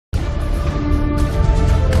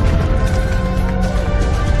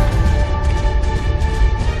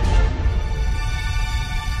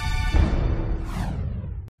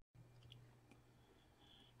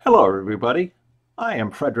Hello, everybody. I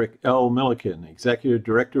am Frederick L. Milliken, Executive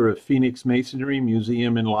Director of Phoenix Masonry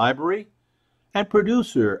Museum and Library and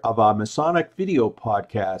producer of our Masonic video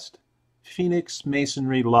podcast, Phoenix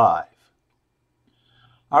Masonry Live.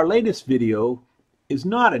 Our latest video is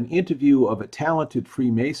not an interview of a talented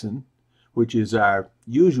Freemason, which is our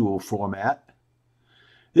usual format.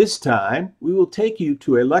 This time, we will take you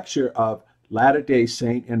to a lecture of Latter-day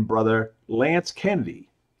Saint and Brother Lance Kennedy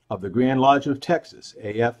of the Grand Lodge of Texas,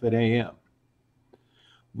 AF and AM.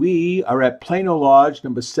 We are at Plano Lodge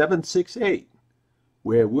number 768,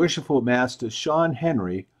 where Worshipful Master Shaun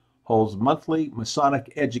holds monthly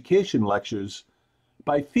Masonic education lectures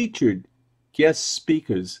by featured guest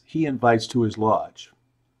speakers he invites to his lodge.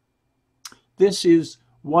 This is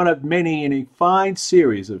one of many in a fine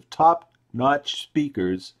series of top-notch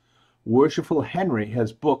speakers Worshipful Henry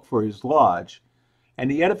has booked for his lodge and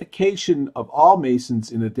the edification of all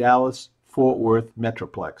Masons in the Dallas-Fort Worth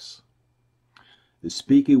Metroplex. The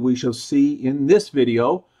speaker we shall see in this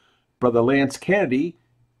video, Brother Lance Kennedy,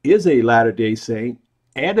 is a Latter-day Saint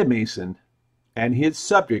and a Mason, and his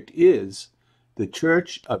subject is the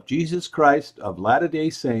Church of Jesus Christ of Latter-day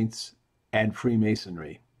Saints and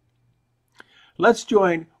Freemasonry. Let's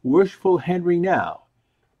join Worshipful Henry now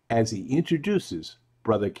as he introduces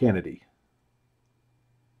Brother Kennedy.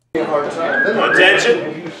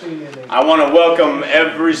 Attention! I want to welcome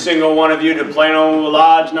every single one of you to Plano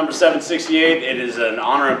Lodge number 768. It is an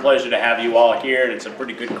honor and pleasure to have you all here, and it's a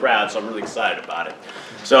pretty good crowd, so I'm really excited about it.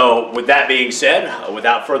 So with that being said,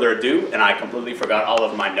 without further ado, and I completely forgot all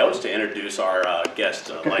of my notes to introduce our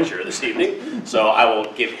guest lecturer this evening, so I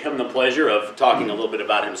will give him the pleasure of talking a little bit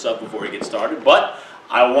about himself before he gets started. But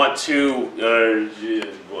I want to...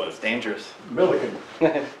 It's dangerous. Milliken.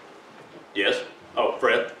 Yes? Oh,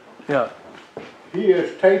 Fred? Yeah. He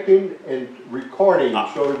is taping and recording,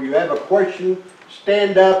 so if you have a question,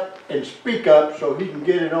 stand up and speak up so he can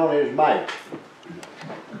get it on his mic.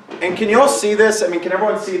 And can you all see this? I mean, can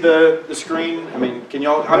everyone see the screen? I mean, can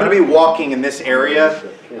y'all? I'm going to be walking in this area,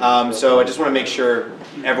 so I just want to make sure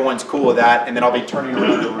everyone's cool with that, and then I'll be turning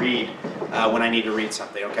around to read when I need to read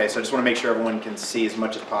something, okay? So I just want to make sure everyone can see as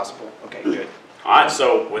much as possible. Okay, good. All right,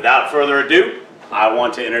 so without further ado, I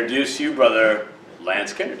want to introduce you, Brother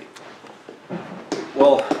Lance Kennedy.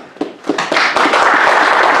 Well,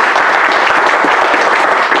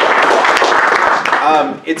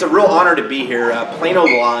 it's a real honor to be here. Plano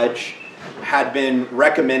Lodge had been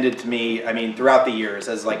recommended to me, I mean, throughout the years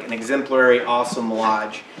as like an exemplary, awesome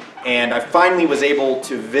lodge. And I finally was able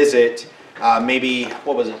to visit maybe,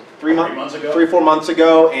 what was it, 3 months ago? 3 or 4 months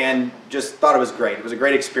ago, and just thought it was great. It was a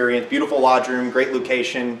great experience, beautiful lodge room, great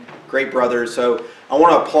location, great brothers. So I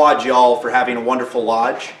want to applaud y'all for having a wonderful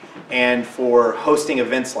lodge and for hosting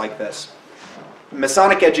events like this.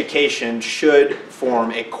 Masonic education should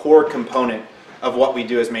form a core component of what we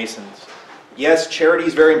do as Masons. Yes, charity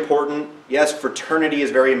is very important. Yes, fraternity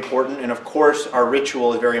is very important. And of course, our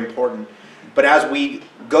ritual is very important. But as we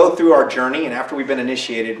go through our journey and after we've been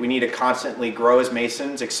initiated, we need to constantly grow as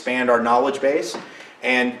Masons, expand our knowledge base,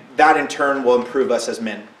 and that in turn will improve us as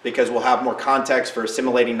men because we'll have more context for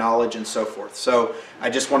assimilating knowledge and so forth. So I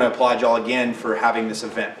just want to applaud y'all again for having this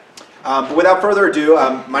event. But without further ado,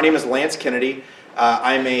 my name is Lance Kennedy.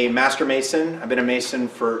 I'm a Master Mason. I've been a Mason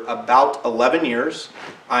for about 11 years.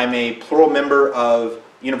 I'm a plural member of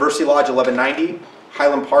University Lodge 1190,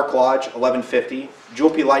 Highland Park Lodge 1150, Jewel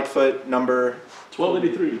P. Lightfoot number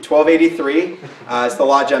 1283. It's the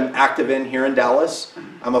lodge I'm active in here in Dallas.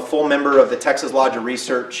 I'm a full member of the Texas Lodge of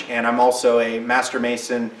Research, and I'm also a Master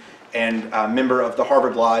Mason and a member of the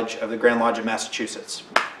Harvard Lodge of the Grand Lodge of Massachusetts,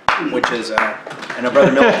 which is and a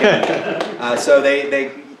Brother Milliken. So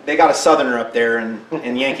they got a Southerner up there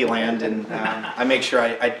in Yankee Land, and I make sure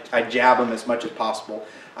I jab them as much as possible.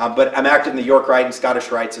 But I'm active in the York Rite and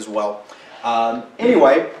Scottish Rites as well.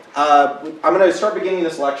 Anyway, I'm going to start beginning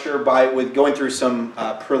this lecture with going through some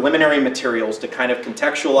preliminary materials to kind of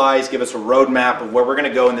contextualize, give us a roadmap of where we're going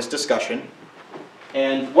to go in this discussion.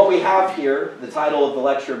 And what we have here, the title of the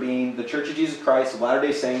lecture being The Church of Jesus Christ of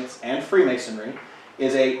Latter-day Saints and Freemasonry,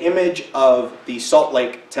 is an image of the Salt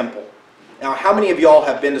Lake Temple. Now, how many of y'all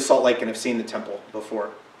have been to Salt Lake and have seen the temple before?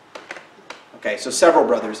 Okay, so several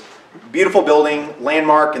brothers. Beautiful building,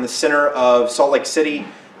 landmark in the center of Salt Lake City.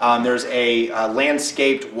 There's a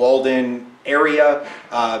landscaped, walled-in area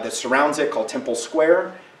that surrounds it called Temple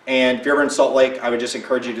Square. And if you're ever in Salt Lake, I would just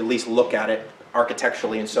encourage you to at least look at it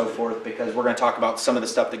architecturally and so forth, because we're going to talk about some of the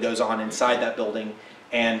stuff that goes on inside that building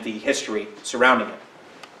and the history surrounding it.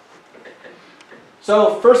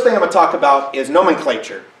 So first thing I'm going to talk about is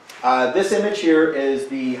nomenclature. This image here is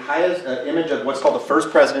the highest image of what's called the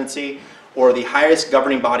First Presidency, or the highest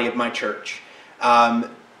governing body of my church.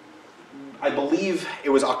 I believe it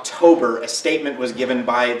was October, a statement was given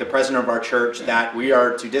by the president of our church that we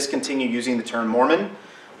are to discontinue using the term Mormon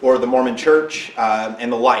or the Mormon church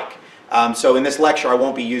and the like. So in this lecture, I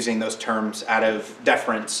won't be using those terms out of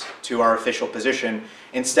deference to our official position.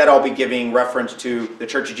 Instead, I'll be giving reference to the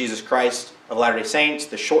Church of Jesus Christ of Latter-day Saints,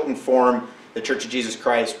 the shortened form, the Church of Jesus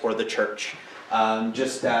Christ, or the church.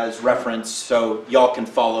 Just as reference, so y'all can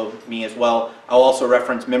follow me as well. I'll also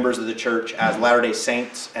reference members of the church as Latter-day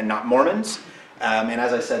Saints and not Mormons. And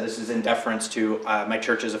as I said, this is in deference to my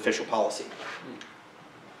church's official policy.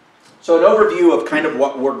 So an overview of kind of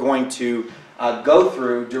what we're going to go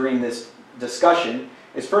through during this discussion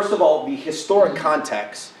is, first of all, the historic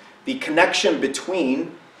context, the connection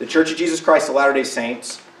between the Church of Jesus Christ of Latter-day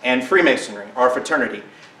Saints and Freemasonry, our fraternity.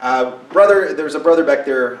 There's a brother back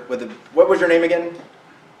there with a, what was your name again?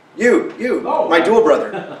 You, oh, my dual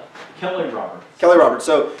brother. Kelly Roberts. Kelly Roberts.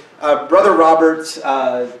 So, Brother Roberts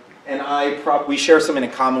and I, we share something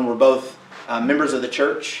in common. We're both members of the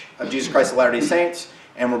Church of Jesus Christ of Latter-day Saints,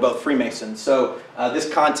 and we're both Freemasons. So,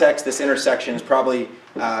 this context, this intersection is probably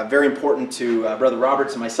very important to Brother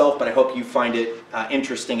Roberts and myself, but I hope you find it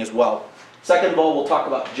interesting as well. Second of all, we'll talk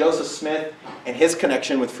about Joseph Smith and his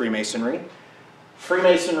connection with Freemasonry.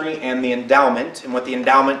 Freemasonry and the endowment, and what the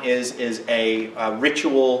endowment is a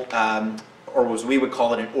ritual, or as we would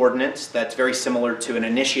call it, an ordinance that's very similar to an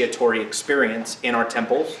initiatory experience in our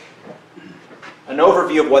temples. An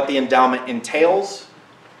overview of what the endowment entails,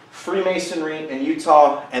 Freemasonry in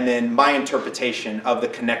Utah, and then my interpretation of the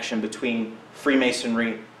connection between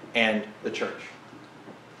Freemasonry and the church.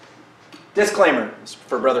 Disclaimer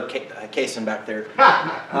for Brother Kaysen back there.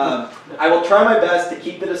 I will try my best to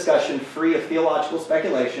keep the discussion free of theological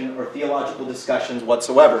speculation or theological discussions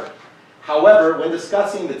whatsoever. However, when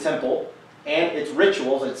discussing the temple and its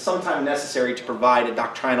rituals, it's sometimes necessary to provide a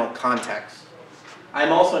doctrinal context. I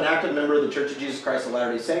am also an active member of the Church of Jesus Christ of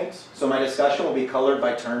Latter-day Saints, so my discussion will be colored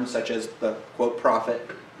by terms such as the, quote, prophet,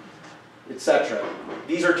 etc.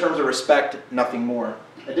 These are terms of respect, nothing more.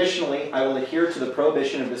 Additionally, I will adhere to the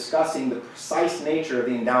prohibition of discussing the precise nature of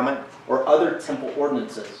the endowment or other temple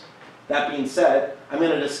ordinances. That being said, I'm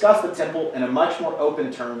going to discuss the temple in a much more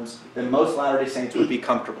open terms than most Latter-day Saints would be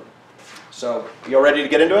comfortable. So, you all ready to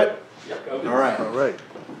get into it? Yep. All right.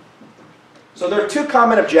 So there are two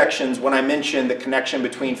common objections when I mention the connection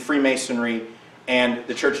between Freemasonry and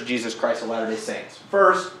the Church of Jesus Christ of Latter-day Saints.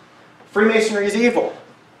 First, Freemasonry is evil.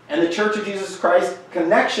 And the Church of Jesus Christ's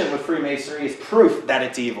connection with Freemasonry is proof that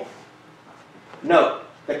it's evil. Note,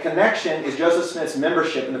 the connection is Joseph Smith's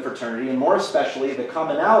membership in the fraternity, and more especially the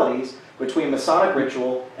commonalities between Masonic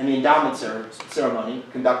ritual and the endowment ceremony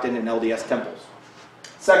conducted in LDS temples.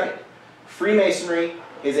 Second, Freemasonry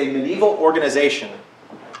is a medieval organization,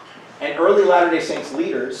 and early Latter-day Saints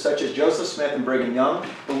leaders, such as Joseph Smith and Brigham Young,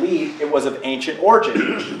 believed it was of ancient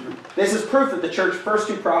origin. This is proof that the church's first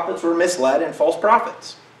two prophets were misled and false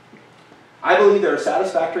prophets. I believe there are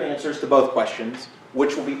satisfactory answers to both questions,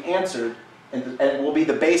 which will be answered and will be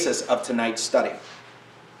the basis of tonight's study.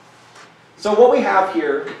 So what we have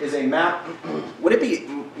here is a map. Would it be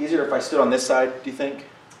easier if I stood on this side, do you think?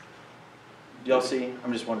 Do y'all see?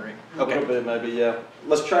 I'm just wondering. Okay. A little bit, maybe, yeah.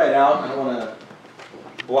 Let's try it out. I don't want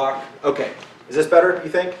to block. Okay. Is this better, you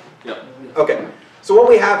think? Yep. Okay. So what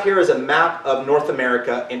we have here is a map of North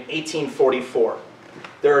America in 1844.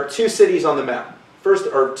 There are two cities on the map. First,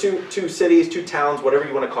 or two cities, two towns, whatever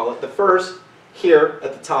you want to call it. The first, here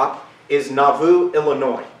at the top, is Nauvoo,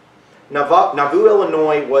 Illinois. Nauvoo,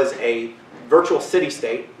 Illinois was a virtual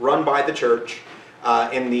city-state run by the church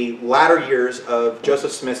in the latter years of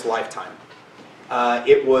Joseph Smith's lifetime.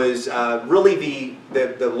 It was really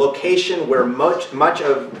the location where much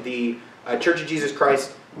of the Church of Jesus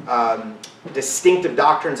Christ distinctive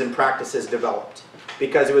doctrines and practices developed.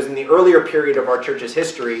 Because it was in the earlier period of our church's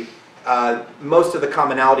history, most of the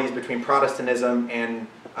commonalities between Protestantism and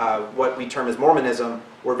what we term as Mormonism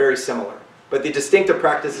were very similar. But the distinctive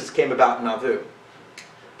practices came about in Nauvoo.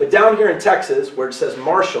 But down here in Texas, where it says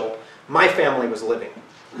Marshall, my family was living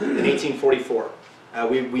in 1844.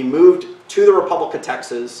 We moved to the Republic of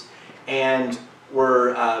Texas and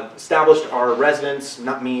established our residence,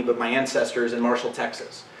 not me, but my ancestors in Marshall,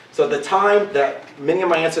 Texas. So at the time that many of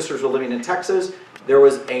my ancestors were living in Texas, there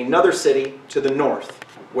was another city to the north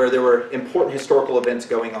where there were important historical events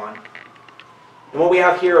going on. And what we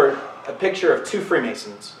have here are a picture of two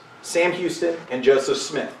Freemasons, Sam Houston and Joseph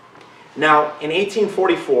Smith. Now, in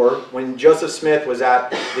 1844, when Joseph Smith was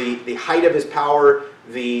at the height of his power,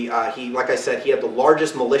 like I said, he had the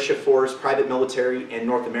largest militia force, private military in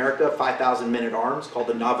North America, 5,000 men at arms, called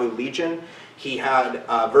the Nauvoo Legion. He had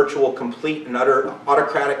virtual, complete, and utter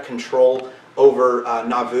autocratic control over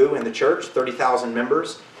Nauvoo and the church, 30,000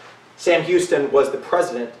 members. Sam Houston was the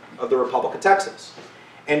president of the Republic of Texas.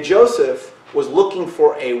 And Joseph was looking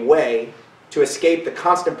for a way to escape the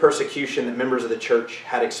constant persecution that members of the church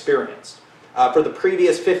had experienced. For the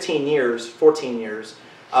previous 14 years,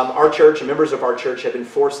 our church and members of our church have been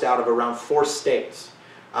forced out of around 4 states,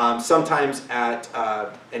 sometimes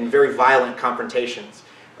in very violent confrontations.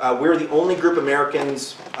 We're the only group of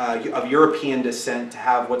Americans of European descent to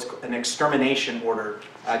have what's an extermination order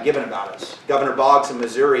given about us. Governor Boggs in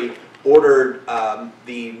Missouri ordered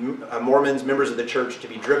the Mormons, members of the church, to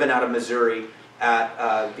be driven out of Missouri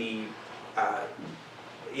at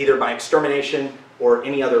either by extermination or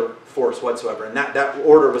any other force whatsoever. And that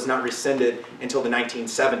order was not rescinded until the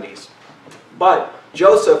 1970s. But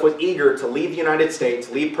Joseph was eager to leave the United States,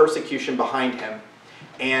 leave persecution behind him,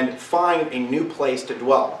 and find a new place to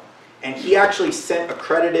dwell. And he actually sent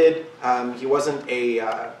accredited, he wasn't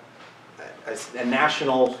a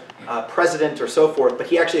national president or so forth, but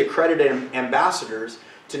he actually accredited ambassadors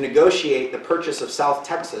to negotiate the purchase of South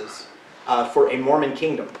Texas for a Mormon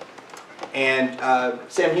kingdom. And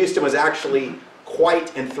Sam Houston was actually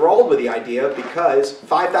quite enthralled with the idea because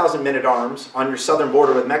 5,000 men at arms on your southern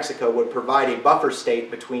border with Mexico would provide a buffer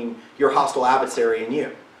state between your hostile adversary and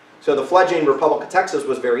you. So the fledgling Republic of Texas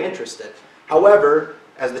was very interested. However,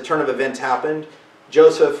 as the turn of events happened,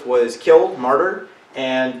 Joseph was killed, martyred,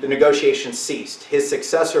 and the negotiations ceased. His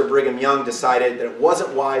successor, Brigham Young, decided that it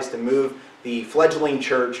wasn't wise to move the fledgling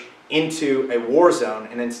church into a war zone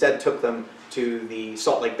and instead took them to the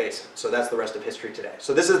Salt Lake Basin. So that's the rest of history today.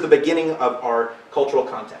 So this is the beginning of our cultural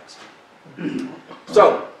context.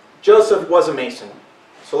 So Joseph was a Mason.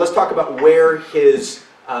 So let's talk about where his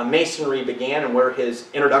Masonry began and where his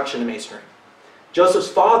introduction to Masonry. Joseph's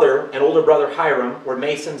father and older brother Hiram were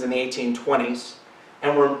Masons in the 1820s,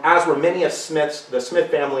 and as were many of the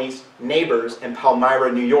Smith family's neighbors in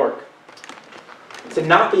Palmyra, New York. To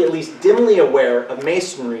not be at least dimly aware of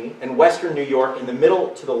Masonry in Western New York in the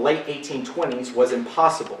middle to the late 1820s was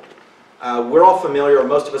impossible. We're all familiar, or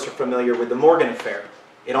most of us are familiar, with the Morgan Affair.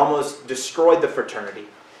 It almost destroyed the fraternity.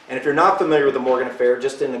 And if you're not familiar with the Morgan Affair,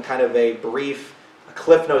 just in a kind of a brief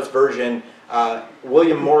Cliff Notes version, Captain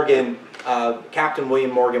William Morgan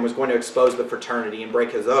was going to expose the fraternity and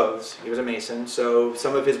break his oaths. He was a Mason, so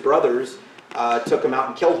some of his brothers took him out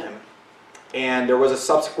and killed him. And there was a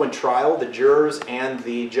subsequent trial. The jurors and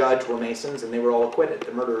the judge were Masons, and they were all acquitted.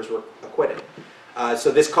 The murderers were acquitted.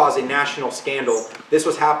 So this caused a national scandal. This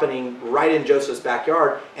was happening right in Joseph's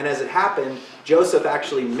backyard, and as it happened, Joseph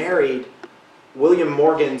actually married William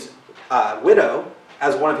Morgan's widow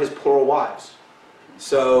as one of his plural wives.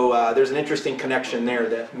 So there's an interesting connection there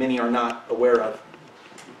that many are not aware of.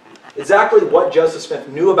 Exactly what Joseph Smith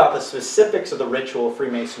knew about the specifics of the ritual of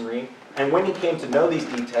Freemasonry and when he came to know these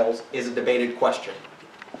details is a debated question.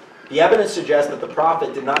 The evidence suggests that the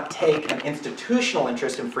prophet did not take an institutional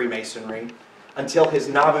interest in Freemasonry until his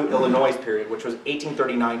Nauvoo, Illinois period, which was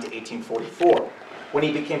 1839 to 1844, when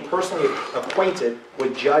he became personally acquainted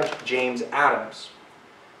with Judge James Adams.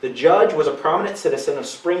 The judge was a prominent citizen of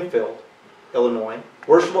Springfield, Illinois,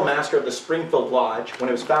 worshipful master of the Springfield Lodge when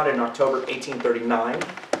it was founded in October 1839,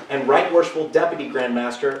 and Right Worshipful Deputy Grand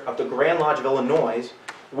Master of the Grand Lodge of Illinois,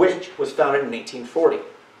 which was founded in 1840.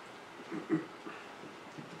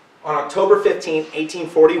 On October 15,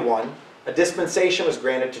 1841, a dispensation was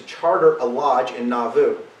granted to charter a lodge in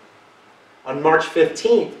Nauvoo. On March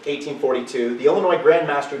 15, 1842, the Illinois Grand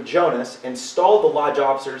Master Jonas installed the lodge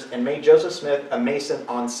officers and made Joseph Smith a Mason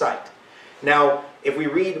on site. Now, if we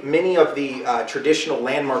read many of the traditional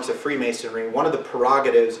landmarks of Freemasonry, one of the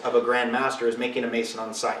prerogatives of a Grand Master is making a Mason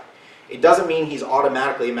on site. It doesn't mean he's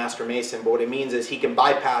automatically a Master Mason, but what it means is he can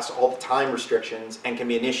bypass all the time restrictions and can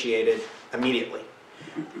be initiated immediately.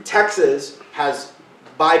 Texas has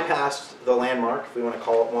bypassed the landmark, if we want to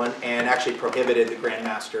call it one, and actually prohibited the Grand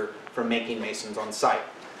Master from making Masons on site.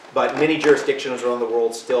 But many jurisdictions around the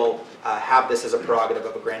world still have this as a prerogative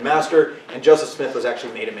of a Grand Master, and Joseph Smith was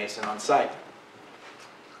actually made a Mason on site.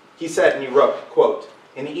 He said, and he wrote, quote,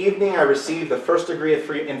 "In the evening I received the first degree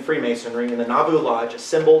in Freemasonry in the Nauvoo Lodge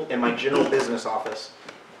assembled in my general business office,"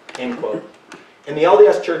 end quote. In the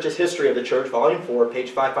LDS Church's History of the Church, Volume 4,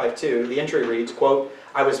 page 552, the entry reads, quote,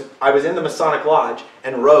 I was in the Masonic Lodge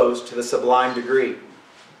and rose to the sublime degree."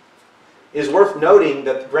 It is worth noting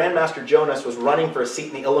that the Grand Master Jonas was running for a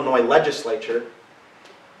seat in the Illinois legislature,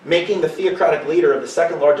 making the theocratic leader of the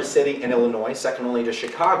second largest city in Illinois, second only to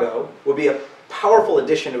Chicago, would be a powerful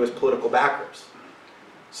addition to his political backers.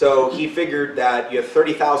 So he figured that you have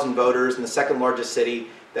 30,000 voters in the second largest city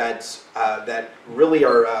that really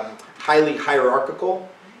are highly hierarchical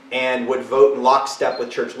and would vote in lockstep with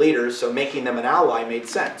church leaders, so making them an ally made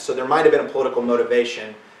sense. So there might have been a political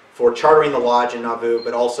motivation for chartering the lodge in Nauvoo,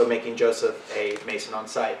 but also making Joseph a Mason on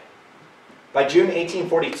site. By June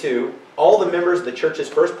 1842, all the members of the church's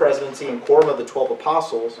first presidency and quorum of the 12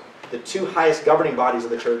 apostles, the two highest governing bodies of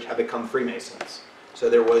the church, have become Freemasons. So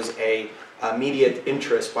there was an immediate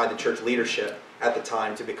interest by the church leadership at the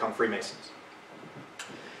time to become Freemasons.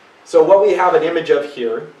 So what we have an image of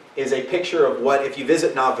here is a picture of what, if you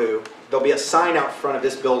visit Nauvoo, there'll be a sign out front of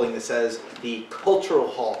this building that says the Cultural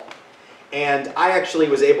Hall. And I actually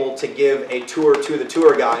was able to give a tour to the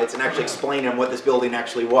tour guides and actually explain them what this building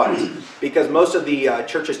actually was. Because most of the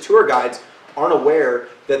church's tour guides aren't aware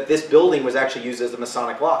that this building was actually used as a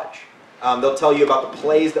Masonic lodge. They'll tell you about the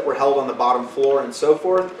plays that were held on the bottom floor and so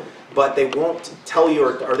forth, but they won't tell you,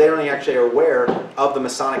 or they don't actually are aware of the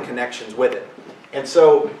Masonic connections with it. And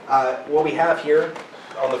so what we have here,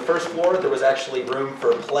 on the first floor, there was actually room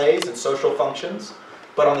for plays and social functions.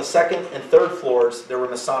 But on the second and third floors, there were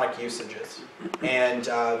Masonic usages. And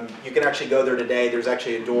you can actually go there today. There's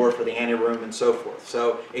actually a door for the anteroom and so forth.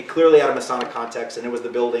 So it clearly had a Masonic context, and it was the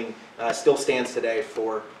building, still stands today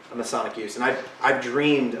for a Masonic use. And I've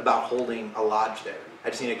dreamed about holding a lodge there. I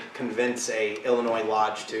just need to convince a Illinois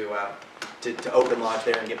lodge to open lodge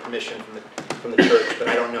there and get permission from the church. But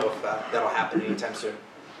I don't know if that'll happen anytime soon.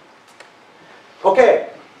 Okay,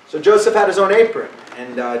 so Joseph had his own apron.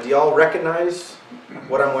 And do y'all recognize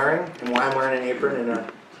what I'm wearing and why I'm wearing an apron in an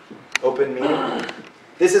open meeting?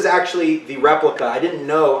 This is actually the replica. I didn't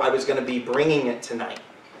know I was going to be bringing it tonight.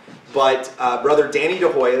 But Brother Danny De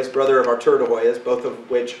Hoyos, brother of Arturo De Hoyos, both of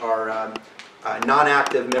which are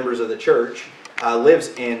non-active members of the church, lives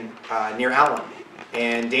in near Allen.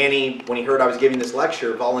 And Danny, when he heard I was giving this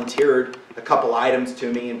lecture, volunteered a couple items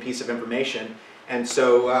to me and piece of information. And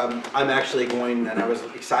so I'm actually going, and I was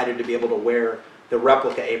excited to be able to wear the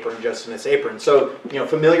replica apron, Joseph Smith's apron. So, you know,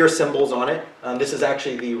 familiar symbols on it. This is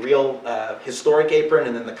actually the real historic apron,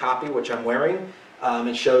 and then the copy, which I'm wearing.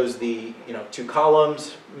 It shows the, two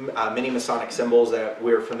columns, many Masonic symbols that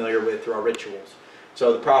we're familiar with through our rituals.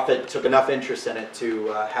 So the prophet took enough interest in it to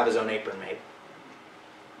have his own apron made.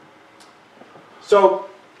 So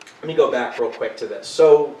let me go back real quick to this.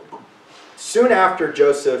 So soon after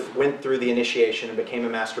Joseph went through the initiation and became a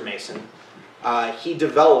Master Mason, he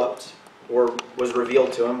developed, or was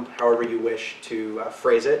revealed to him, however you wish to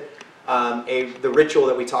phrase it, the ritual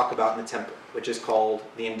that we talk about in the temple, which is called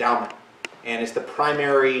the endowment. And it's the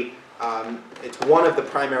primary, it's one of the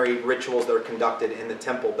primary rituals that are conducted in the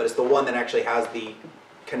temple, but it's the one that actually has the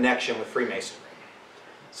connection with Freemasonry.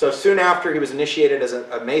 So soon after he was initiated as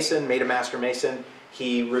a Mason, made a Master Mason,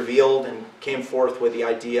 he revealed and came forth with the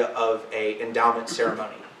idea of an endowment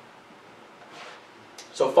ceremony.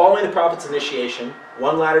 So following the prophet's initiation,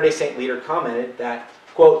 one Latter-day Saint leader commented that,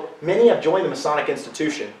 quote, "Many have joined the Masonic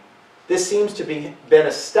institution. This seems to be been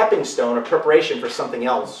a stepping stone, a preparation for something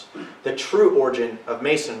else, the true origin of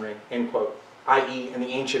Masonry," end quote, i.e. in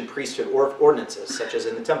the ancient priesthood ordinances, such as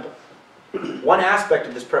in the temple. One aspect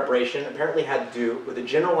of this preparation apparently had to do with the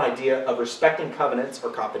general idea of respecting covenants or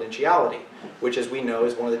confidentiality, which, as we know,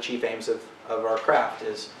 is one of the chief aims of our craft,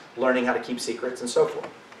 is learning how to keep secrets and so forth.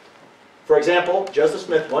 For example, Joseph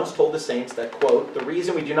Smith once told the saints that, quote, "The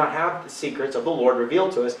reason we do not have the secrets of the Lord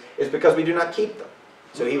revealed to us is because we do not keep them."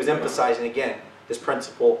 So he was emphasizing again this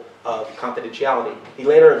principle of confidentiality. He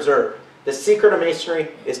later observed, "The secret of Masonry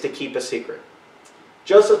is to keep a secret."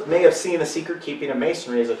 Joseph may have seen the secret keeping of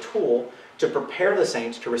Masonry as a tool to prepare the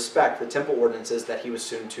saints to respect the temple ordinances that he was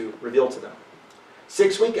soon to reveal to them.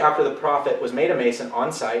 6 weeks after the prophet was made a Mason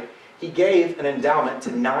on site, he gave an endowment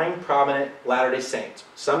to 9 prominent Latter-day Saints,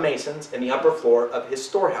 some Masons, in the upper floor of his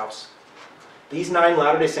storehouse. These 9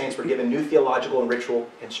 Latter-day Saints were given new theological and ritual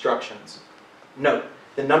instructions. Note,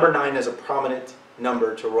 the number 9 is a prominent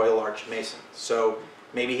number to Royal Arch Masons. So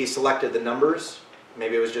maybe he selected the numbers,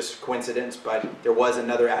 maybe it was just coincidence, but there was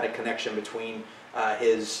another added connection between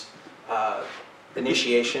his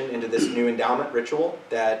initiation into this new endowment ritual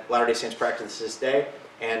that Latter-day Saints practice to this day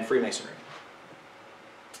and Freemasonry.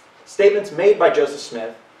 Statements made by Joseph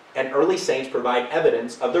Smith and early saints provide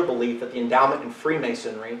evidence of their belief that the endowment in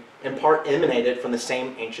Freemasonry in part emanated from the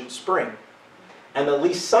same ancient spring, and at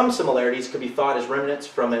least some similarities could be thought as remnants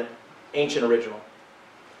from an ancient original.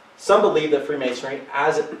 Some believe that Freemasonry,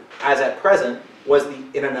 as at present, was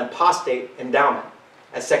in an apostate endowment,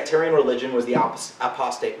 as sectarian religion was the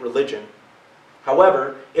apostate religion.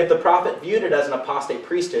 However, if the prophet viewed it as an apostate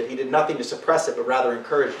priesthood, he did nothing to suppress it, but rather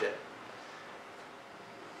encouraged it.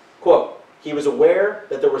 Quote, he was aware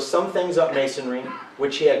that there were some things of Masonry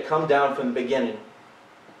which he had come down from the beginning,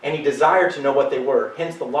 and he desired to know what they were.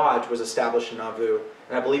 Hence the lodge was established in Nauvoo,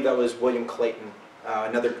 and I believe that was William Clayton,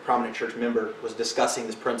 another prominent church member, was discussing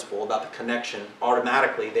this principle about the connection.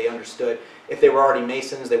 Automatically, they understood. If they were already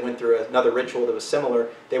Masons, they went through another ritual that was similar,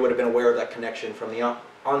 they would have been aware of that connection from the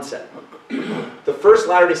onset. The first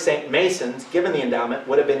Latter-day Saint Masons, given the endowment,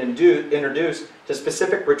 would have been introduced to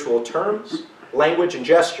specific ritual terms, language, and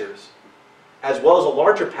gestures, as well as a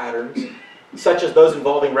larger patterns, such as those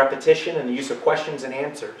involving repetition and the use of questions and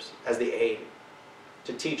answers as the aid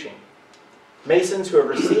to teaching. Masons who have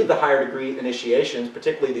received the higher degree initiations,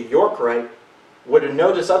 particularly the York Rite, would have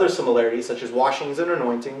noticed other similarities such as washings and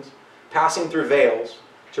anointings, passing through veils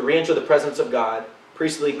to re-enter the presence of God,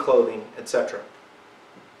 priestly clothing, etc.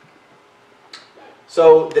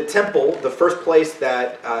 So the temple, the first place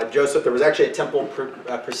that Joseph, there was actually a temple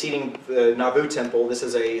preceding the Nauvoo temple. This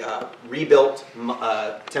is a rebuilt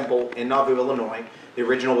temple in Nauvoo, Illinois. The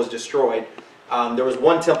original was destroyed. There was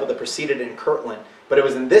one temple that preceded it in Kirtland, but it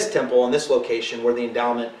was in this temple, in this location, where the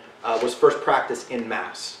endowment was first practiced in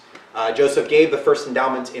Mass. Joseph gave the first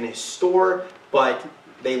endowments in his store, but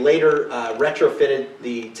they later retrofitted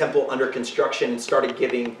the temple under construction and started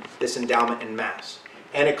giving this endowment in Mass.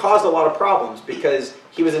 And it caused a lot of problems because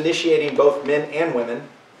he was initiating both men and women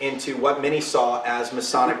into what many saw as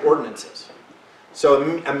Masonic ordinances. So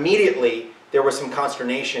immediately there was some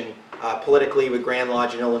consternation politically with Grand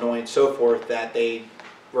Lodge in Illinois and so forth, that they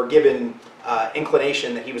were given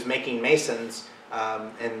inclination that he was making Masons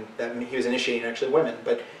and that he was initiating actually women.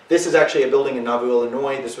 But this is actually a building in Nauvoo,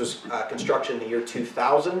 Illinois. This was constructed in the year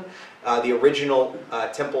 2000. The original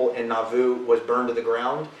temple in Nauvoo was burned to the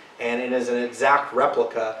ground, and it is an exact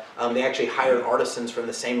replica. They actually hired artisans from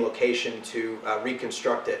the same location to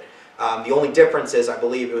reconstruct it. The only difference is, I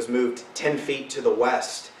believe, it was moved 10 feet to the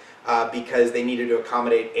west because they needed to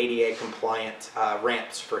accommodate ADA compliant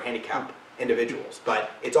ramps for handicapped individuals.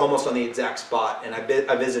 But it's almost on the exact spot, and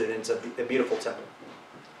I visited it. It's a beautiful temple.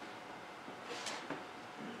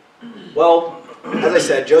 Well, as I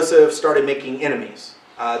said, Joseph started making enemies.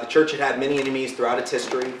 The church had had many enemies throughout its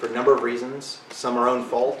history for a number of reasons. Some our own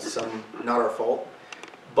fault, some not our fault.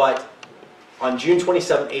 But on June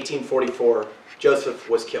 27, 1844, Joseph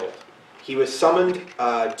was killed. He was summoned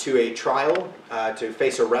to a trial to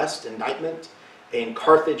face arrest, indictment, in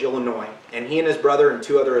Carthage, Illinois. And he and his brother and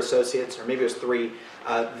two other associates, or maybe it was three,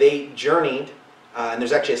 they journeyed, and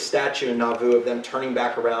there's actually a statue in Nauvoo of them turning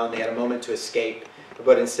back around. They had a moment to escape,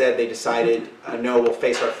 but instead they decided, no, we'll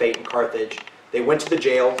face our fate in Carthage. They went to the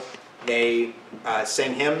jail, they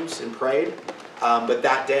sang hymns and prayed, but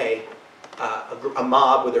that day, a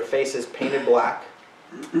mob with their faces painted black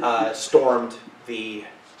stormed the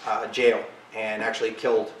jail and actually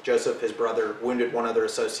killed Joseph, his brother, wounded one other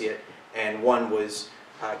associate, and one was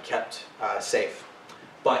kept safe.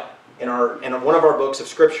 But in one of our books of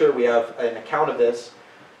Scripture, we have an account of this.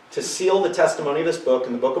 To seal the testimony of this book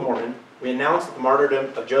in the Book of Mormon, we announce that the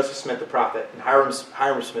martyrdom of Joseph Smith the prophet and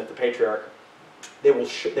Hiram Smith the patriarch, they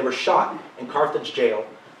were shot in Carthage jail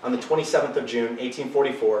on the 27th of June,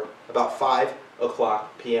 1844, about 5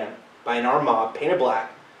 o'clock p.m. by an armed mob painted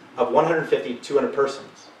black of 150 to 200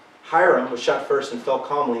 persons. Hiram was shot first and fell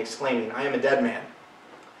calmly, exclaiming, "I am a dead man."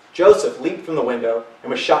 Joseph leaped from the window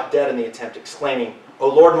and was shot dead in the attempt, exclaiming, "O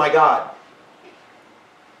Lord my God!"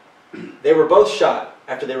 They were both shot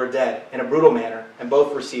after they were dead in a brutal manner, and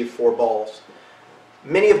both received 4 balls.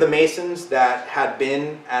 Many of the Masons that had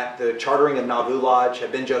been at the chartering of Nauvoo Lodge,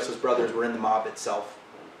 had been Joseph's brothers, were in the mob itself.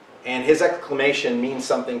 And his exclamation means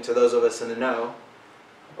something to those of us in the know.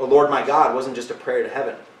 "O Lord my God" wasn't just a prayer to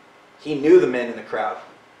heaven. He knew the men in the crowd.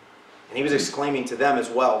 And he was exclaiming to them as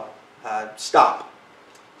well, "Stop."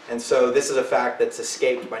 And so this is a fact that's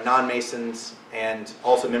escaped by non-Masons and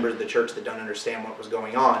also members of the church that don't understand what was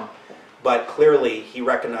going on. But clearly he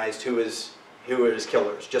recognized who was his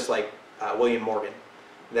killers, just like William Morgan,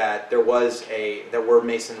 that there were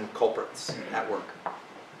Mason culprits at work.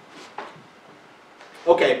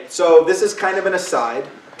 Okay, so this is kind of an aside,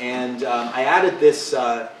 and I added this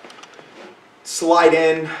slide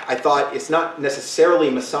in. I thought it's not necessarily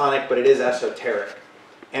Masonic, but it is esoteric.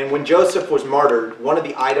 And when Joseph was martyred, one of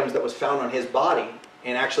the items that was found on his body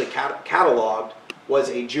and actually cataloged was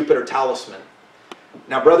a Jupiter talisman.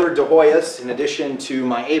 Now, Brother De Hoyos, in addition to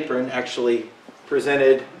my apron, actually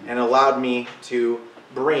presented and allowed me to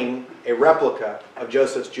bring a replica of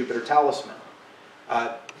Joseph's Jupiter talisman.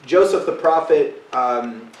 Joseph the prophet,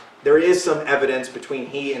 there is some evidence between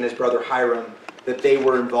he and his brother Hiram that they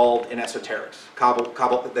were involved in esoterics,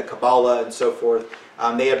 the Kabbalah and so forth.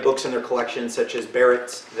 They had books in their collection such as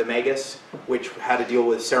Barrett's The Magus, which had to deal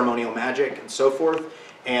with ceremonial magic and so forth.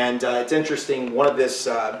 And it's interesting, one of this,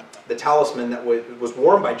 the talisman that was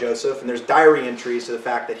worn by Joseph, and there's diary entries to the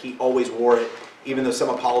fact that he always wore it, even though some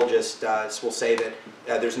apologists will say that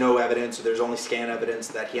there's no evidence, or there's only scant evidence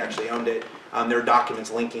that he actually owned it. There are documents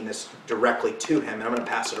linking this directly to him, and I'm going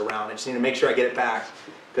to pass it around. I just need to make sure I get it back,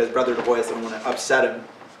 because Brother Du Bois doesn't want to upset him.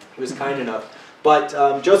 He was kind enough.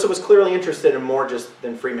 But Joseph was clearly interested in more just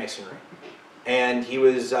than Freemasonry. And he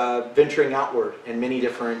was venturing outward in many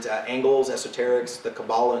different angles, esoterics, the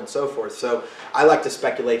Kabbalah, and so forth. So I like to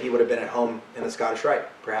speculate he would have been at home in the Scottish Rite,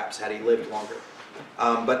 perhaps, had he lived longer.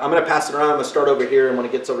 But I'm going to pass it around. I'm going to start over here, and when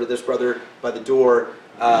it gets over to this brother by the door,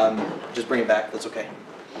 just bring it back. That's okay.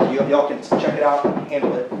 Y'all can check it out and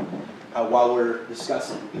handle it while we're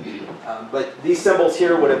discussing. But these symbols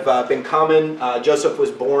here would have been common. Joseph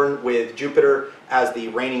was born with Jupiter as the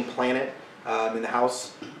reigning planet in the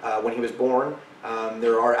house when he was born.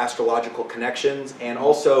 There are astrological connections, and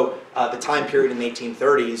also the time period in the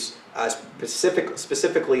 1830s,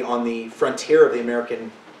 specifically on the frontier of the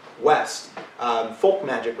American West, folk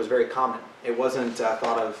magic was very common. It wasn't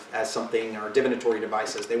thought of as something, or divinatory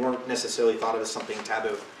devices. They weren't necessarily thought of as something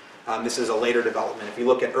taboo. This is a later development. If you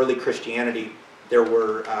look at early Christianity, there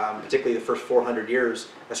were, particularly the first 400 years,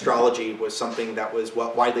 astrology was something that was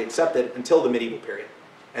widely accepted until the medieval period.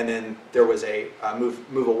 And then there was a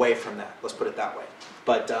move away from that, let's put it that way.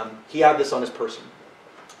 But he had this on his person.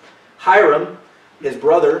 Hiram, his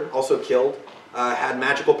brother, also killed, had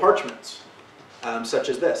magical parchments, such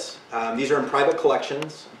as this. These are in private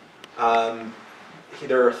collections.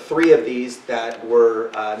 There are 3 of these that were,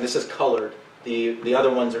 this is colored. The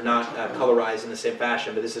other ones are not colorized in the same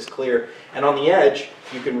fashion, but this is clear. And on the edge,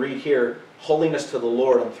 you can read here, "Holiness to the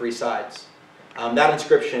Lord" on 3 sides. That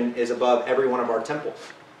inscription is above every one of our temples.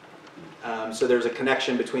 So there's a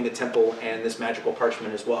connection between the temple and this magical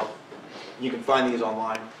parchment as well. You can find these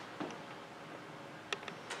online.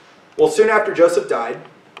 Well, soon after Joseph died,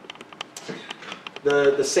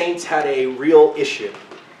 the saints had a real issue.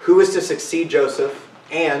 Who is to succeed Joseph?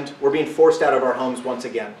 And we're being forced out of our homes once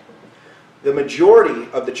again. The majority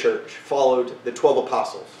of the church followed the 12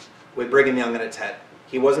 apostles, with Brigham Young at its head.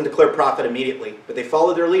 He wasn't declared prophet immediately, but they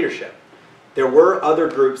followed their leadership. There were other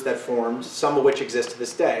groups that formed, some of which exist to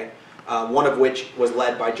this day, one of which was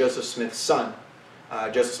led by Joseph Smith's son,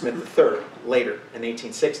 Joseph Smith III, later in the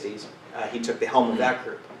 1860s. He took the helm of that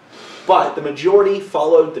group. But the majority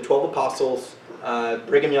followed the 12 apostles,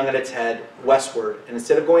 Brigham Young at its head, westward. And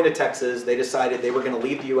instead of going to Texas, they decided they were going to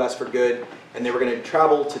leave the U.S. for good, and they were going to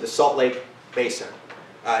travel to the Salt Lake Basin.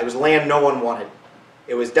 It was land no one wanted.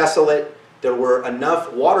 It was desolate. There were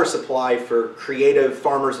enough water supply for creative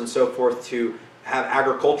farmers and so forth to have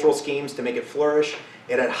agricultural schemes to make it flourish.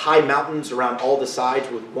 It had high mountains around all the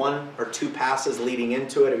sides with 1 or 2 passes leading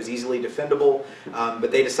into it. It was easily defendable.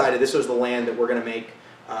 But they decided this was the land that we're going to make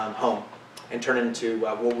home and turn into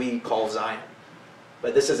what we call Zion.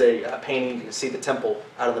 But this is a painting. You can see the temple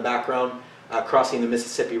out of the background, crossing the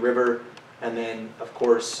Mississippi River, and then, of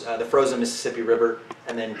course, the frozen Mississippi River,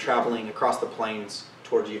 and then traveling across the plains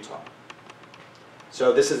towards Utah.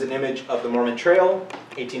 So this is an image of the Mormon Trail,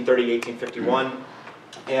 1830-1851.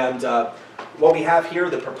 And what we have here,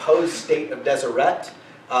 the proposed state of Deseret.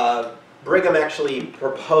 Brigham actually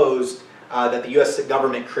proposed that the U.S.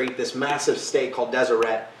 government create this massive state called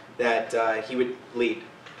Deseret that he would lead.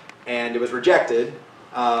 And it was rejected,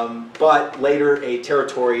 but later a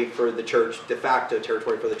territory for the church, de facto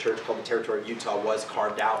territory for the church called the Territory of Utah, was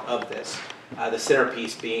carved out of this. The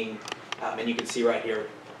centerpiece being, and you can see right here,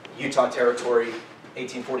 Utah Territory,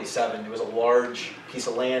 1847. It was a large piece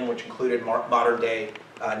of land which included modern-day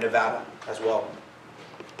Nevada as well.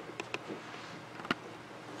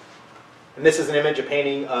 And this is an image, a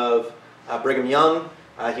painting of Brigham Young.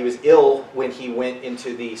 He was ill when he went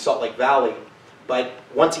into the Salt Lake Valley, but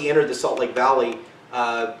once he entered the Salt Lake Valley,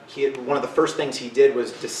 one of the first things he did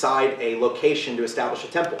was decide a location to establish a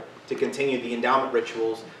temple to continue the endowment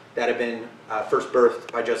rituals that had been first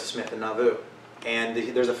birthed by Joseph Smith in Nauvoo. And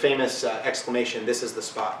there's a famous exclamation, "This is the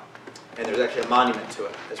spot." And there's actually a monument to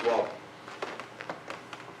it as well.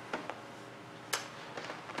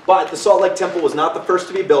 But the Salt Lake Temple was not the first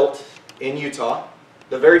to be built in Utah.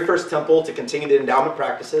 The very first temple to continue the endowment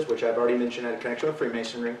practices, which I've already mentioned had a connection with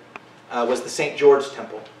Freemasonry, was the St. George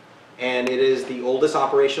Temple. And it is the oldest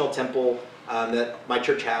operational temple that my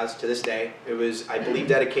church has to this day. It was, I believe,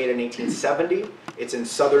 dedicated in 1870. It's in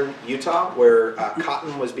southern Utah where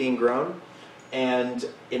cotton was being grown. And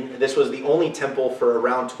this was the only temple for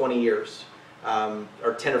around 20 years.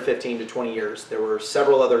 or 10 or 15 to 20 years. There were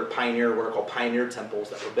several other pioneer, what are called pioneer temples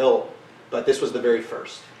that were built, but this was the very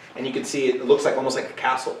first. And you can see it looks like almost like a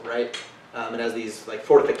castle, right? It has these like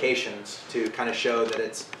fortifications to kind of show that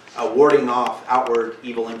it's warding off outward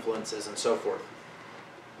evil influences and so forth.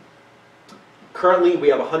 Currently, we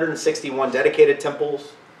have 161 dedicated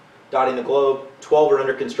temples dotting the globe. 12 are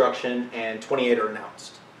under construction, and 28 are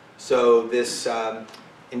announced. So this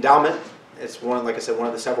endowment, it's one, like I said, one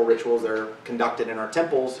of the several rituals that are conducted in our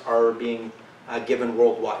temples are being given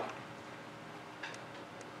worldwide.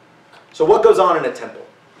 So what goes on in a temple?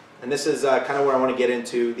 And this is kind of where I want to get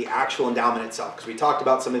into the actual endowment itself, because we talked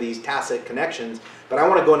about some of these tacit connections, but I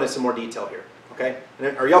want to go into some more detail here. Okay?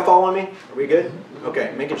 Are y'all following me? Are we good?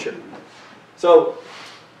 Okay, making sure. So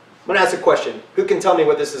I'm going to ask a question. Who can tell me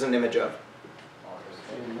what this is an image of?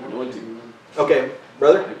 Okay,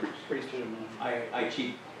 brother? I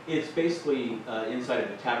cheat. It's basically inside of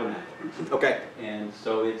the tabernacle. Okay. And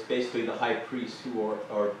so it's basically the high priests who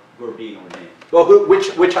are being ordained. Well,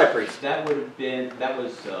 which high priest? That would have been,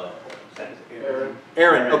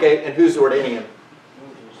 Aaron. Okay, and who's ordaining him?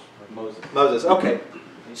 Moses. Moses, okay.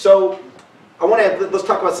 So let's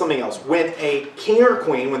talk about something else. When a king or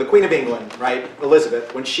queen, when the Queen of England, right,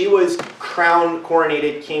 Elizabeth, when she was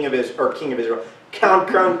coronated King of Israel,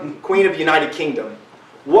 crowned Queen of the United Kingdom,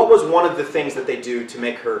 what was one of the things that they do to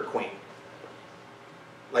make her queen?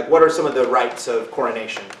 Like, what are some of the rites of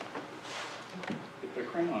coronation? They put a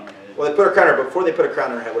crown on her head. Well, they put a crown on her, but before they put a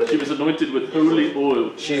crown on her head, what do they do? She was anointed with holy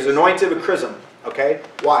oil. She's anointed with chrism, okay?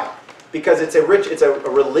 Why? Because it's a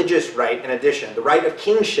religious rite in addition. The rite of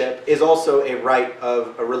kingship is also a rite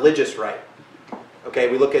of a religious rite.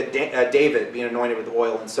 Okay, we look at David being anointed with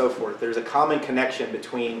oil and so forth. There's a common connection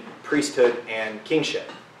between priesthood and kingship.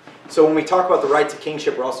 So when we talk about the rites of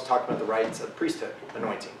kingship, we're also talking about the rites of priesthood,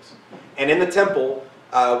 anointings. And in the temple,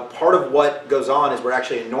 part of what goes on is we're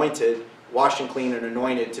actually anointed, washed and clean and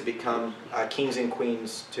anointed to become kings and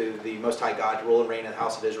queens to the Most High God, to rule and reign in the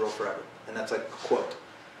house of Israel forever. And that's a quote.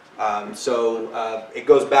 So it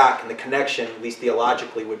goes back, and the connection, at least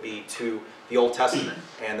theologically, would be to the Old Testament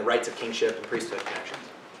and the rites of kingship and priesthood connections.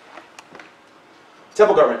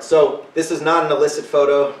 Temple garments. So this is not an illicit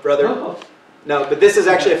photo, brother. No, but this is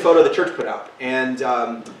actually a photo the church put out, and you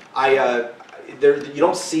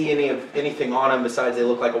don't see anything on them besides they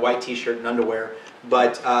look like a white T-shirt and underwear.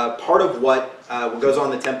 But part of what goes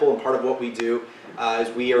on in the temple, and part of what we do,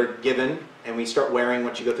 is we are given, and we start wearing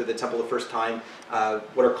once you go through the temple the first time,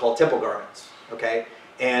 what are called temple garments. Okay,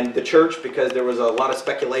 and the church, because there was a lot of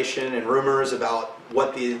speculation and rumors about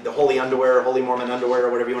what the holy underwear, holy Mormon underwear,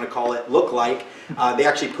 or whatever you want to call it, looked like, they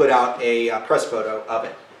actually put out a press photo of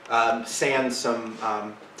it. Sans some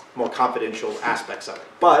more confidential aspects of it.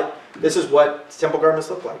 But this is what temple garments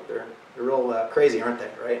look like. They're real crazy, aren't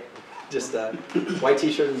they, right? Just white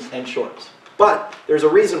t-shirts and shorts. But there's a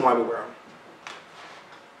reason why we wear them.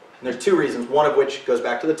 And there's two reasons, one of which goes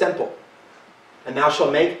back to the temple. And thou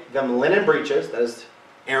shalt make them linen breeches, that is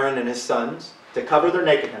Aaron and his sons, to cover their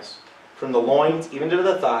nakedness. From the loins even to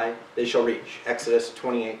the thigh they shall reach. Exodus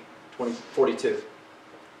 28:42.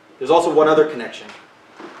 There's also one other connection.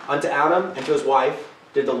 Unto Adam and to his wife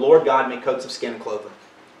did the Lord God make coats of skin and clothe them.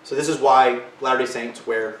 So this is why Latter-day Saints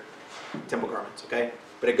wear temple garments, okay?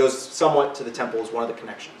 But it goes somewhat to the temple as one of the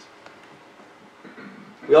connections.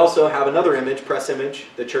 We also have another image, press image,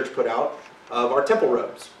 the church put out, of our temple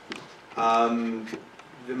robes.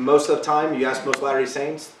 Most of the time, you ask most Latter-day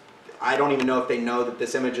Saints, I don't even know if they know that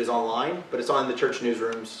this image is online, but it's on the church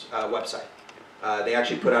newsroom's website. They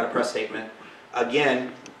actually put out a press statement.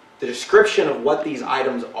 Again, the description of what these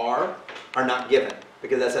items are not given,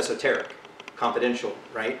 because that's esoteric, confidential,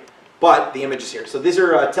 right? But the image is here. So these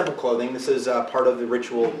are temple clothing. This is part of the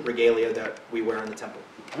ritual regalia that we wear in the temple.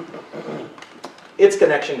 Its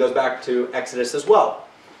connection goes back to Exodus as well.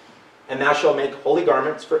 And thou shalt make holy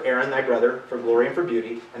garments for Aaron thy brother, for glory and for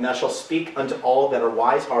beauty. And thou shalt speak unto all that are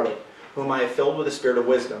wise-hearted, whom I have filled with the spirit of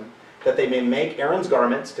wisdom, that they may make Aaron's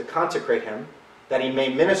garments to consecrate him, that he may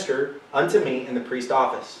minister unto me in the priest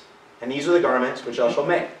office. And these are the garments which thou shalt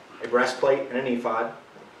make: a breastplate and an ephod,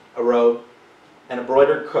 a robe, and a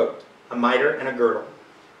broidered coat, a mitre and a girdle.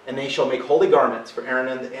 And they shall make holy garments for Aaron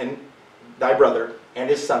and thy brother and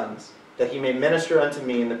his sons, that he may minister unto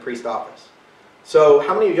me in the priest office. So,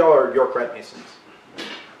 how many of y'all are York Rite Masons?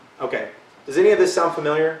 Okay. Does any of this sound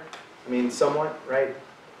familiar? I mean, somewhat, right?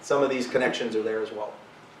 Some of these connections are there as well.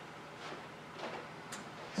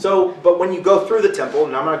 So, but when you go through the temple,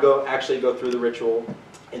 and I'm going to actually go through the ritual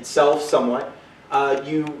itself somewhat,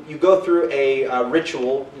 you go through a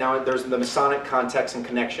ritual. Now, there's the Masonic context and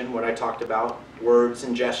connection, what I talked about, words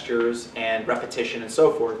and gestures and repetition and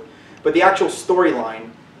so forth. But the actual storyline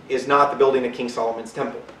is not the building of King Solomon's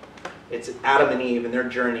temple. It's Adam and Eve and their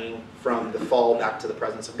journey from the fall back to the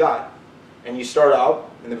presence of God. And you start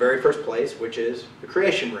out in the very first place, which is the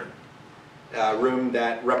creation room. A room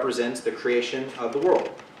that represents the creation of the world.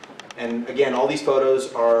 And again, all these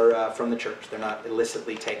photos are from the church. They're not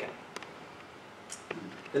illicitly taken.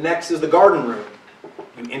 The next is the garden room.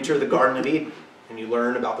 You enter the Garden of Eden, and you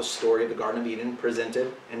learn about the story of the Garden of Eden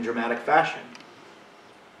presented in dramatic fashion.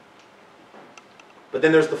 But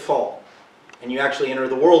then there's the fall, and you actually enter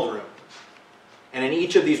the world room. And in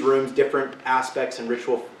each of these rooms, different aspects and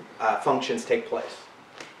ritual functions take place.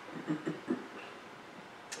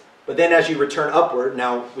 But then as you return upward,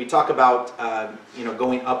 now we talk about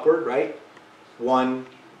going upward, right? 1,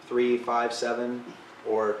 3, 5, 7,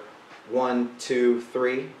 or 1, 2,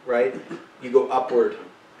 3, right? You go upward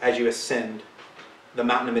as you ascend the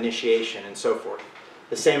mountain of initiation and so forth.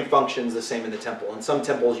 The same functions, the same in the temple. In some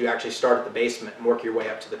temples, you actually start at the basement and work your way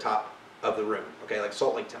up to the top of the room, okay, like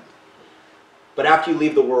Salt Lake Temple. But after you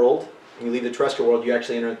leave the world, and you leave the terrestrial world, you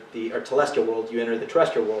actually enter or celestial world, you enter the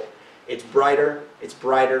terrestrial world. It's brighter, it's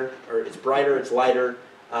lighter.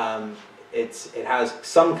 It has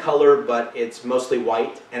some color, but it's mostly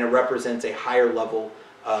white, and it represents a higher level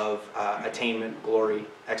of attainment, glory,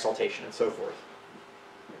 exaltation, and so forth.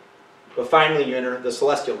 But finally, you enter the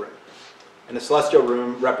celestial room. And the celestial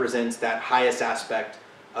room represents that highest aspect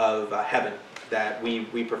of heaven that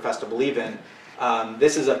we profess to believe in.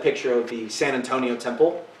 This is a picture of the San Antonio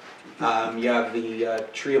Temple. You have the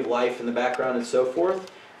Tree of Life in the background and so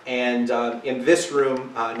forth. And in this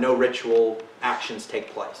room, no ritual actions take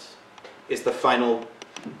place. It's the final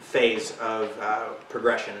phase of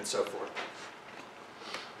progression and so forth.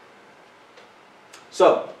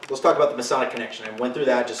 So, let's talk about the Masonic connection. I went through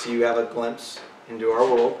that just so you have a glimpse into our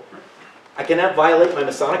world. I cannot violate my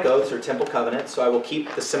Masonic oaths or temple covenants, so I will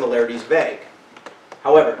keep the similarities vague.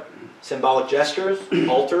 However, symbolic gestures,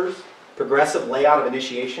 altars, progressive layout of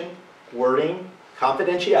initiation, wording,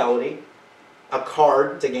 confidentiality, a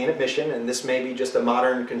card to gain admission, and this may be just a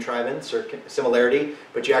modern contrivance or similarity,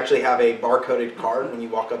 but you actually have a barcoded card when you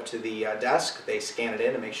walk up to the desk. They scan it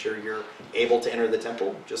in to make sure you're able to enter the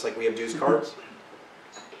temple, just like we have dues cards,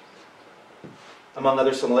 among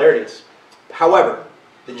other similarities. However,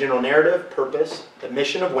 the general narrative, purpose, the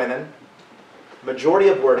mission of women, majority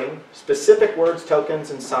of wording, specific words,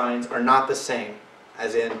 tokens, and signs are not the same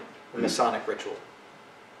as in the Masonic ritual.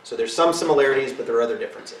 So there's some similarities, but there are other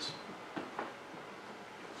differences.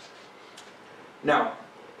 Now,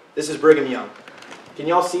 this is Brigham Young. Can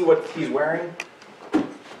y'all see what he's wearing? Right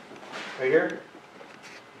here?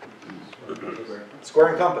 Square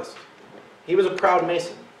and compass. He was a proud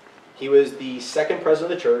Mason. He was the second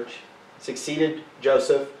president of the church, succeeded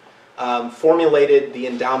Joseph, formulated the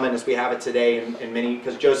endowment as we have it today in many,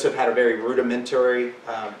 because Joseph had a very rudimentary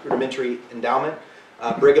endowment.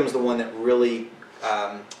 Brigham's the one that really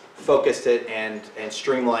focused it and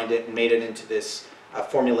streamlined it and made it into this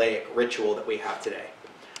formulaic ritual that we have today.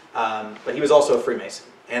 But he was also a Freemason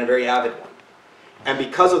and a very avid one. And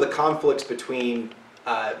because of the conflicts between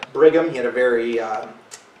Brigham, he had a very, he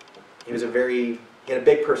had a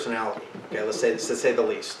big personality. Okay, let's say the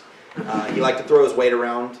least. He liked to throw his weight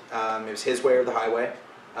around. It was his way or the highway.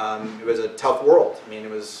 It was a tough world. I mean,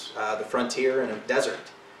 it was the frontier and a desert.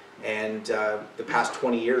 And the past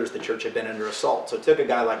 20 years, the church had been under assault. So it took a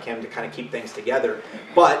guy like him to kind of keep things together.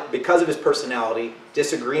 But because of his personality,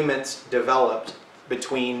 disagreements developed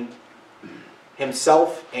between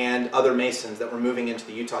himself and other Masons that were moving into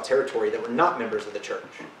the Utah territory that were not members of the church.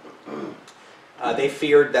 They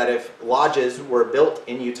feared that if lodges were built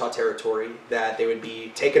in Utah territory, that they would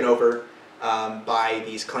be taken over by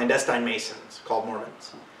these clandestine Masons called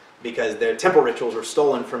Mormons, because their temple rituals were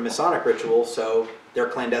stolen from Masonic rituals, so they're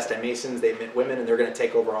clandestine Masons, they admit women, and they're going to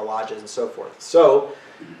take over our lodges and so forth. So,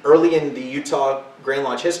 early in the Utah Grand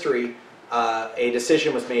Lodge history, a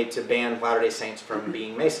decision was made to ban Latter-day Saints from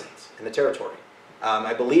being Masons in the territory.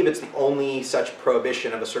 I believe it's the only such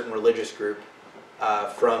prohibition of a certain religious group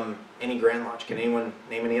from any Grand Lodge. Can anyone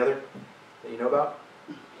name any other that you know about?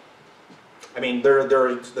 I mean,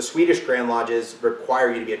 the Swedish Grand Lodges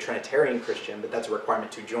require you to be a Trinitarian Christian, but that's a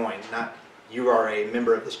requirement to join. Not you are a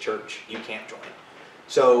member of this church, you can't join.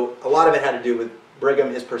 So a lot of it had to do with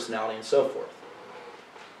Brigham, his personality, and so forth.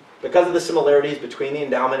 Because of the similarities between the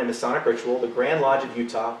endowment and Masonic ritual, the Grand Lodge of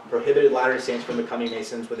Utah prohibited Latter-day Saints from becoming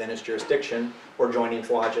Masons within its jurisdiction or joining its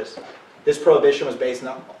lodges. This prohibition was based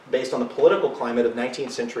on the political climate of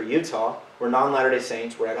 19th century Utah, where non-Latter-day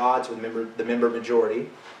Saints were at odds with the member majority.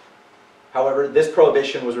 However, this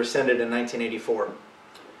prohibition was rescinded in 1984.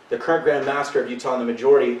 The current Grand Master of Utah and the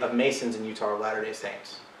majority of Masons in Utah are Latter-day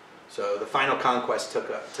Saints. So the final conquest took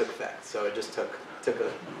effect. So it just took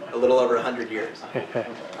a little over 100 years.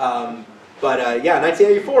 Yeah,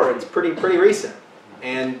 1984. It's pretty recent.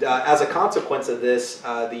 And as a consequence of this,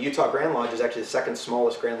 the Utah Grand Lodge is actually the second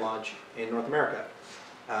smallest Grand Lodge in North America.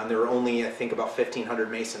 There were only, I think, about 1,500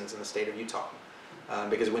 Masons in the state of Utah.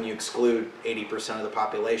 Because when you exclude 80% of the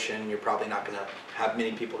population, you're probably not going to have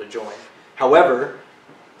many people to join. However,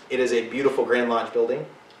 it is a beautiful Grand Lodge building,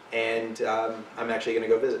 and I'm actually going to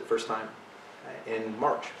go visit first time in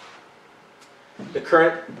March. The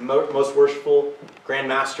current most worshipful Grand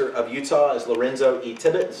Master of Utah is Lorenzo E.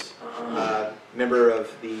 Tibbetts, member of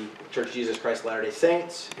the Church of Jesus Christ of Latter-day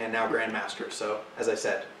Saints, and now Grand Master. So, as I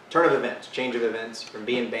said, turn of events, change of events, from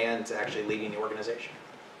being banned to actually leading the organization.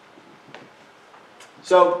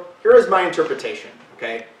 So, here is my interpretation,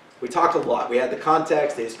 okay? We talked a lot. We had the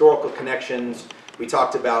context, the historical connections. We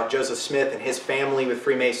talked about Joseph Smith and his family with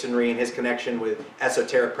Freemasonry and his connection with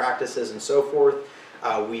esoteric practices and so forth.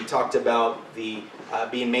 We talked about the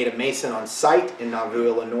being made a Mason on site in Nauvoo,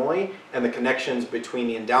 Illinois, and the connections between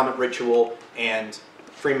the endowment ritual and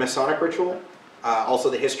Freemasonic ritual, also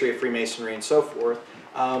the history of Freemasonry and so forth.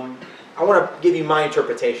 I want to give you my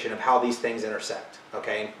interpretation of how these things intersect,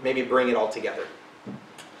 okay? Maybe bring it all together.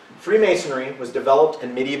 Freemasonry was developed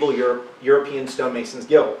in medieval European stonemasons'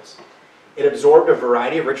 guilds. It absorbed a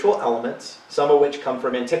variety of ritual elements, some of which come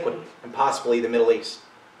from antiquity and possibly the Middle East.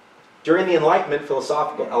 During the Enlightenment,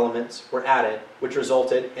 philosophical elements were added, which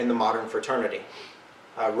resulted in the modern fraternity.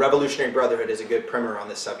 Revolutionary Brotherhood is a good primer on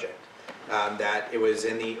this subject. That it was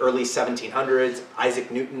in the early 1700s,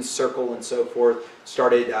 Isaac Newton's circle and so forth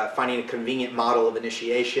started finding a convenient model of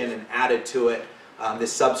initiation and added to it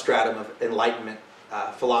this substratum of Enlightenment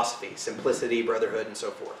philosophy, simplicity, brotherhood, and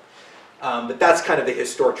so forth. But that's kind of the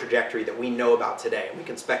historic trajectory that we know about today. We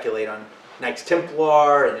can speculate on Knights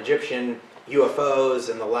Templar and Egyptian UFOs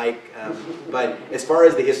and the like, but as far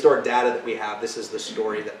as the historic data that we have, this is the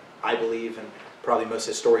story that I believe, and probably most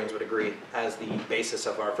historians would agree, as the basis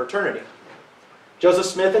of our fraternity. Joseph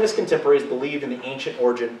Smith and his contemporaries believed in the ancient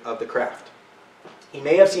origin of the craft. He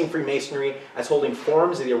may have seen Freemasonry as holding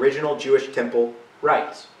forms of the original Jewish temple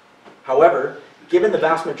rites. However, given the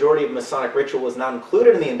vast majority of Masonic ritual was not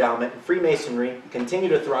included in the endowment, and Freemasonry continued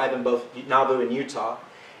to thrive in both Nauvoo and Utah,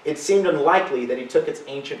 it seemed unlikely that he took its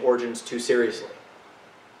ancient origins too seriously.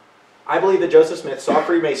 I believe that Joseph Smith saw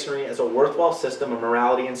Freemasonry as a worthwhile system of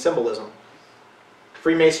morality and symbolism.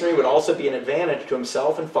 Freemasonry would also be an advantage to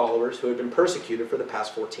himself and followers who had been persecuted for the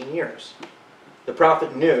past 14 years. The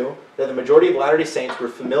prophet knew that the majority of Latter-day Saints were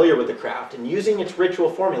familiar with the craft, and using its ritual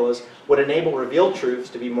formulas would enable revealed truths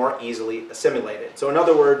to be more easily assimilated. So in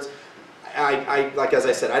other words, like as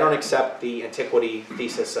I said, I don't accept the antiquity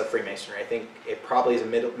thesis of Freemasonry. I think it probably is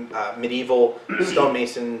a medieval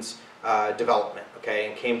stonemasons development, okay,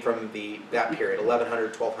 and came from that period,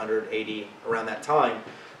 1100, 1200, AD, around that time.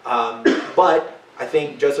 But I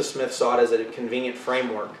think Joseph Smith saw it as a convenient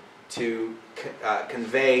framework to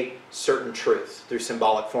convey certain truths through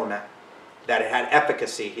symbolic format. That it had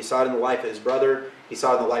efficacy. He saw it in the life of his brother, he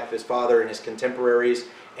saw it in the life of his father and his contemporaries,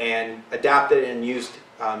 and adapted and used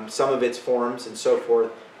some of its forms and so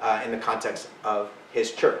forth in the context of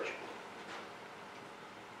his church.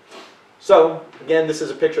 So, again, this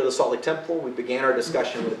is a picture of the Salt Lake Temple. We began our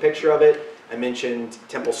discussion with a picture of it. I mentioned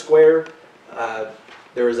Temple Square.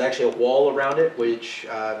 There is actually a wall around it, which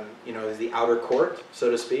is the outer court,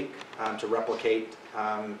 so to speak, to replicate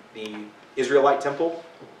the Israelite temple.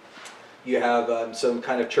 You have some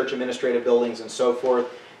kind of church administrative buildings and so forth.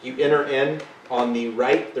 You enter in on the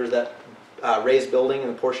right. There's that raised building in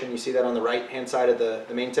the portion, you see that on the right-hand side of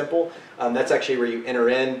the main temple. That's actually where you enter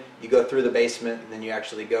in, you go through the basement, and then you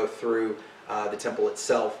actually go through the temple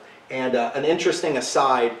itself. And an interesting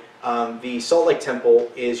aside, the Salt Lake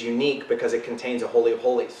Temple is unique because it contains a Holy of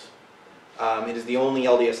Holies. It is the only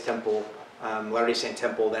LDS temple, Latter-day Saint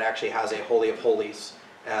temple, that actually has a Holy of Holies.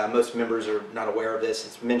 Most members are not aware of this.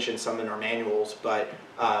 It's mentioned some in our manuals, but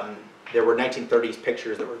there were 1930s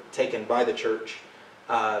pictures that were taken by the church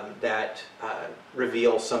that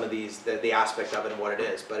reveal some of the aspect of it and what it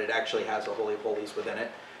is, but it actually has a Holy of Holies within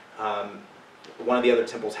it. One of the other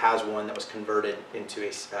temples has one that was converted into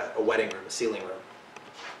a wedding room, a sealing room,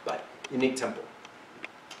 but unique temple.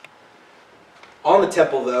 On the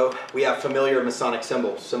temple, though, we have familiar Masonic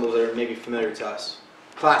symbols that are maybe familiar to us.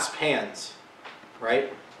 Clasped hands,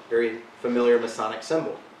 right? Very familiar Masonic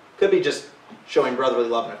symbol. Could be just showing brotherly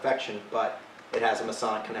love and affection, but it has a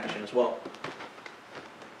Masonic connection as well.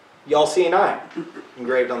 Y'all see an eye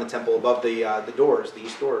engraved on the temple above the doors, the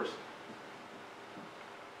east doors.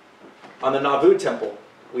 On the Nauvoo temple,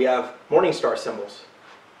 we have morning star symbols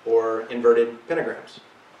or inverted pentagrams.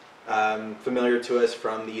 familiar to us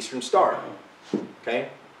from the Eastern Star. Okay?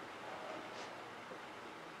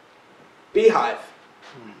 Beehive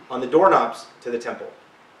on the doorknobs to the temple.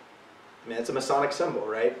 I mean, it's a Masonic symbol,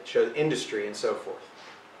 right? It shows industry and so forth.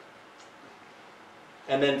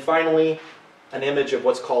 And then finally, an image of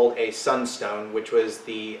what's called a sunstone, which was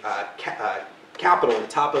the capital, the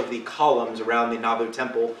top of the columns around the Nauvoo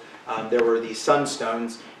temple. There were these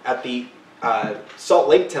sunstones. At the Salt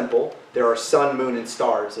Lake temple, there are sun, moon, and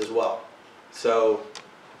stars as well. So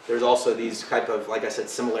there's also these type of, like I said,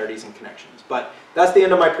 similarities and connections. But that's the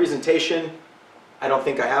end of my presentation. I don't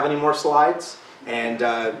think I have any more slides. And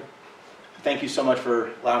thank you so much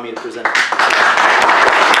for allowing me to present.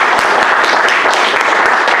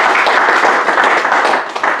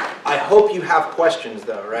 I hope you have questions,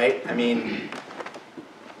 though, right? I mean,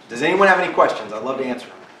 does anyone have any questions? I'd love to answer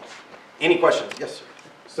them. Any questions? Yes, sir.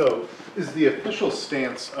 So, is the official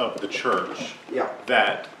stance of the church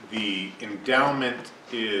that the endowment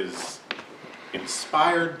is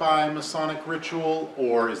inspired by Masonic ritual,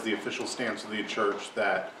 or is the official stance of the church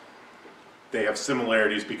that they have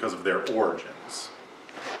similarities because of their origins?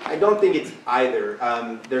 I don't think it's either.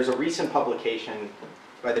 There's a recent publication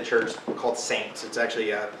by the church called Saints. It's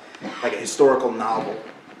actually like a historical novel.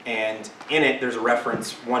 And in it, there's a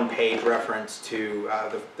reference, one-page reference to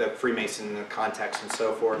the Freemason context and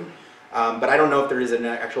so forth. But I don't know if there is an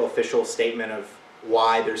actual official statement of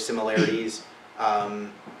why there's similarities. I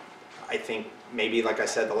think maybe, like I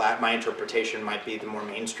said, my interpretation might be the more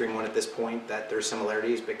mainstream one at this point, that there's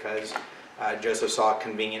similarities because Joseph saw a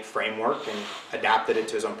convenient framework and adapted it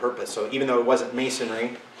to his own purpose. So even though it wasn't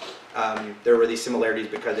Masonry, there were these similarities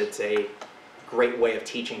because it's a great way of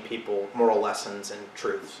teaching people moral lessons and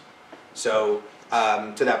truths. So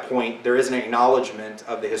to that point, there is an acknowledgement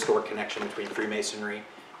of the historic connection between Freemasonry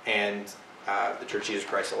and the Church of Jesus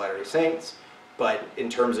Christ of Latter-day Saints. But in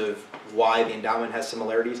terms of why the endowment has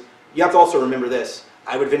similarities, you have to also remember this.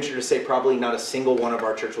 I would venture to say probably not a single one of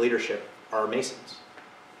our church leadership are Masons.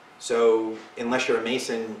 So unless you're a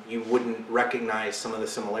Mason, you wouldn't recognize some of the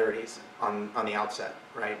similarities on the outset,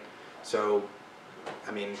 right? So,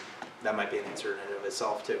 I mean, that might be an answer in and of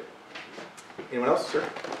itself, too. Anyone else, sir?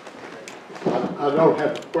 I don't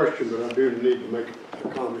have a question, but I do need to make a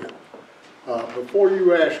comment. Before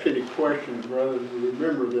you ask any questions, brothers,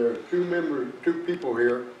 remember there are two people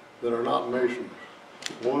here that are not Masons.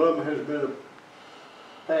 One of them has been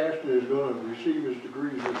passed and is going to receive his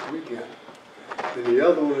degrees this weekend. And the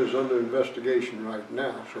other one is under investigation right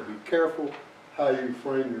now. So be careful how you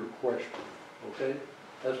frame your question, okay?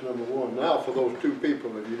 That's number one. Now for those two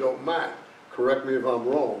people, if you don't mind, correct me if I'm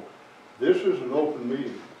wrong, this is an open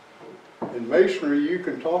meeting. In Masonry, you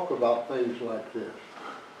can talk about things like this.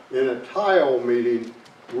 In a tile meeting,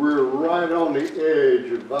 we're right on the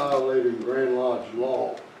edge of violating Grand Lodge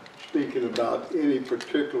law, speaking about any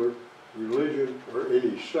particular religion or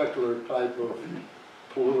any secular type of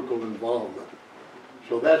political involvement.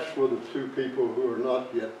 So that's for the two people who are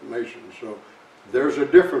not yet Masons. So there's a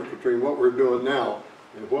difference between what we're doing now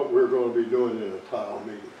and what we're going to be doing in a tile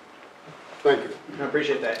meeting. Thank you. I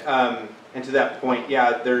appreciate that. And to that point,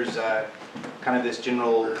 yeah, there's kind of this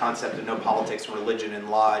general concept of no politics and religion in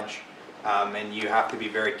lodge, and you have to be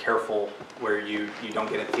very careful where you don't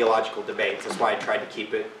get into theological debates. That's why I tried to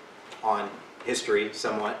keep it on history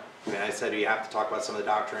somewhat. I mean, I said you have to talk about some of the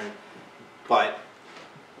doctrine, but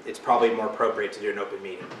it's probably more appropriate to do an open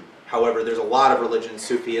meeting. However, there's a lot of religions,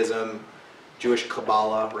 Sufism, Jewish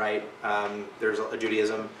Kabbalah, right? There's a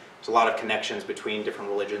Judaism. There's a lot of connections between different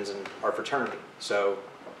religions and our fraternity. So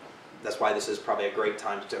that's why this is probably a great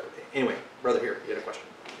time to do it. Anyway, brother here, you had a question.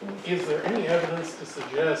 Is there any evidence to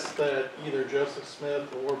suggest that either Joseph Smith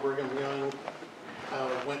or Brigham Young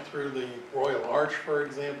went through the Royal Arch, for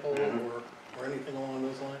example, or anything along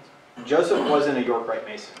those lines? Joseph wasn't a York Rite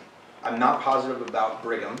Mason. I'm not positive about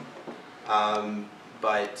Brigham,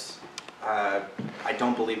 but I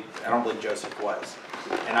don't believe Joseph was,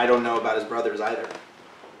 and I don't know about his brothers either.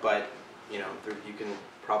 But you know, you can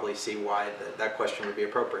probably see why that question would be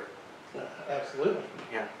appropriate. Absolutely.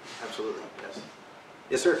 Yeah, absolutely. Yes.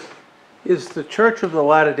 Yes, sir. Is the Church of the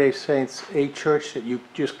Latter-day Saints a church that you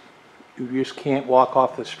just can't walk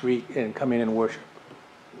off the street and come in and worship?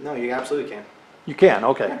 No, you absolutely can. You can,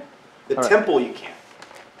 okay. Yeah. The All temple you can.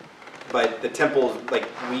 But the temple, like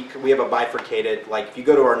we have a bifurcated, like if you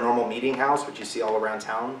go to our normal meeting house, which you see all around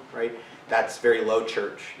town, right? That's very low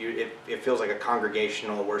church. It feels like a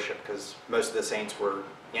congregational worship because most of the saints were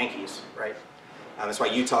Yankees, right? That's why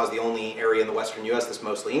Utah is the only area in the western U.S. that's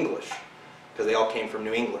mostly English, because they all came from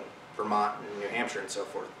New England, Vermont, and New Hampshire, and so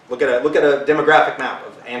forth. Look at a demographic map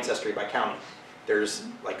of ancestry by county. There's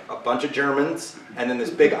like a bunch of Germans and then this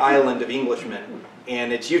big island of Englishmen,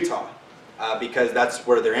 and it's Utah because that's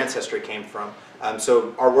where their ancestry came from.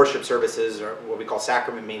 So our worship services, or what we call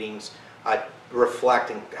sacrament meetings,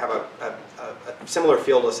 reflect and have a similar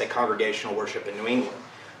feel to, say, congregational worship in New England.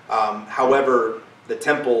 However, the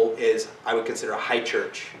temple is, I would consider, a high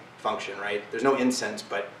church function, right? There's no incense,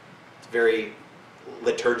 but it's very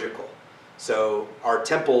liturgical. So our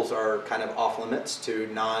temples are kind of off limits to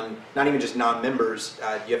not even just non-members.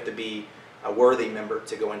 You have to be a worthy member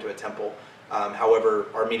to go into a temple. However,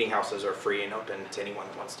 our meeting houses are free and open to anyone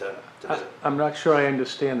that wants to visit. I'm not sure I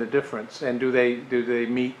understand the difference. And do they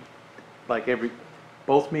meet like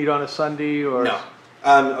both meet on a Sunday or? No.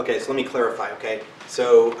 Okay, so let me clarify, okay?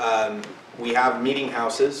 So we have meeting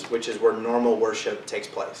houses, which is where normal worship takes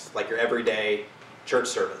place, like your everyday church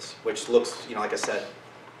service, which looks, like I said,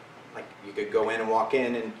 like you could go in and walk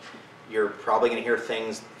in and you're probably going to hear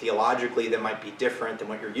things theologically that might be different than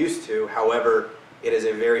what you're used to. However, it is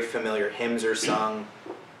a very familiar, hymns are sung,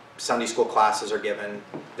 Sunday school classes are given.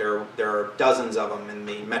 There are dozens of them in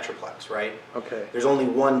the Metroplex, right? Okay. There's only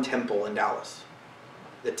one temple in Dallas.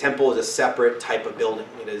 The temple is a separate type of building.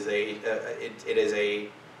 It is a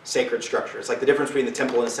sacred structure. It's like the difference between the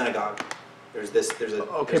temple and a synagogue.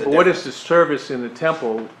 Okay, but what is the service in the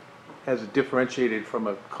temple as differentiated from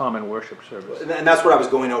a common worship service? And that's what I was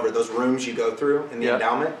going over. Those rooms you go through in the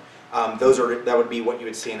endowment, that would be what you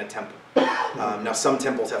would see in a temple. Now some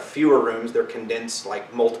temples have fewer rooms. They're condensed,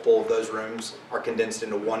 like multiple of those rooms are condensed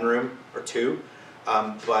into one room or two.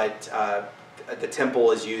 But the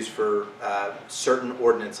temple is used for certain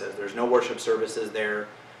ordinances. There's no worship services there.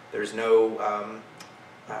 There's no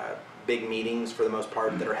big meetings for the most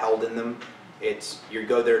part that are held in them. You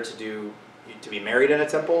go there to be married in a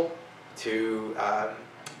temple, to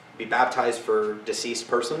be baptized for deceased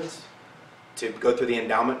persons, to go through the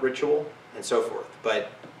endowment ritual, and so forth.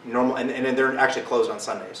 But normal, and they're actually closed on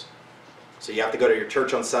Sundays. So you have to go to your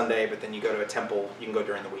church on Sunday, but then you go to a temple, you can go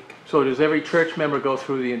during the week. So does every church member go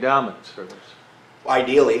through the endowment service?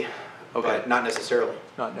 Ideally, okay, but not necessarily.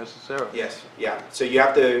 Not necessarily. Yes, yeah. So you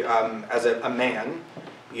have to, as a man,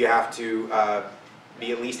 you have to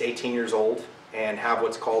be at least 18 years old and have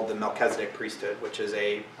what's called the Melchizedek priesthood, which is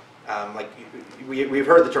we've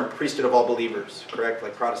heard the term priesthood of all believers, correct?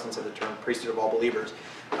 Like Protestants have the term priesthood of all believers.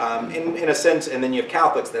 In a sense, and then you have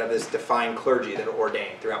Catholics that have this defined clergy that are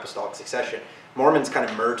ordained through apostolic succession. Mormons kind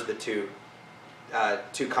of merge the two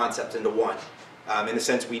concepts into one. In the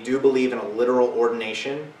sense, we do believe in a literal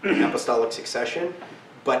ordination, apostolic succession,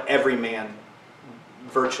 but every man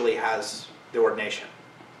virtually has the ordination.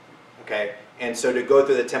 Okay, and so to go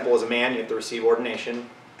through the temple as a man, you have to receive ordination,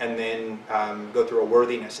 and then go through a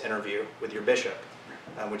worthiness interview with your bishop,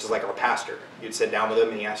 which is like our pastor. You'd sit down with him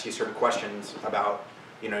and he asks you certain questions about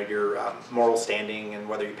your moral standing and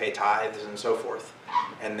whether you pay tithes and so forth.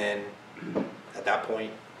 And then at that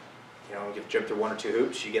point, you jump through one or two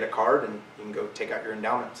hoops, you get a card, and you can go take out your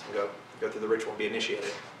endowments and go through the ritual and be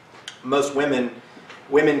initiated. Most women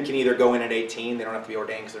can either go in at 18, they don't have to be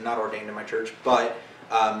ordained because they're not ordained in my church, but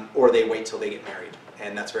or they wait till they get married,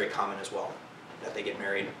 and that's very common as well, that they get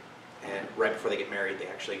married, and right before they get married, they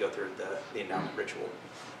actually go through the endowment ritual.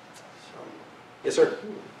 So, yes, sir.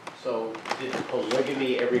 So, did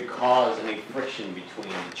polygamy ever cause any friction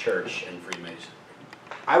between the church and Freemasonry?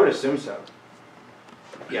 I would assume so.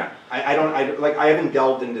 Yeah, I haven't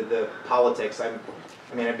delved into the politics.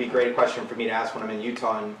 It'd be a great question for me to ask when I'm in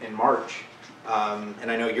Utah in March.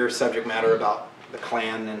 And I know your subject matter about the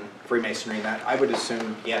Klan and Freemasonry, and that I would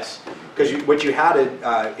assume yes, because what you had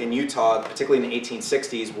in Utah, particularly in the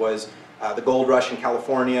 1860s, was the gold rush in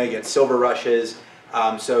California. You had silver rushes,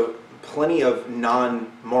 so plenty of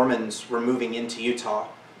non-Mormons were moving into Utah,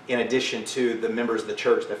 in addition to the members of the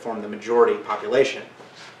church that formed the majority population.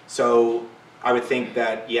 So I would think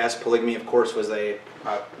that yes, polygamy, of course, was a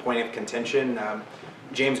point of contention.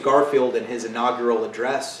 James Garfield, in his inaugural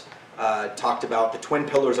address, talked about the twin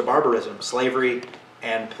pillars of barbarism, slavery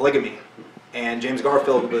and polygamy. And James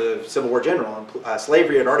Garfield was a Civil War general, and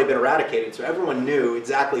slavery had already been eradicated, so everyone knew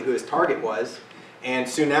exactly who his target was. And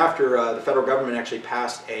soon after, the federal government actually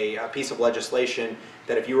passed a piece of legislation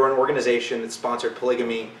that if you were an organization that sponsored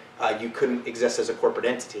polygamy, you couldn't exist as a corporate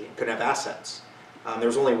entity, you couldn't have assets. There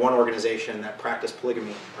was only one organization that practiced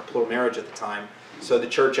polygamy, or plural marriage at the time, so the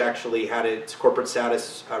church actually had its corporate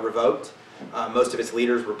status revoked. Most of its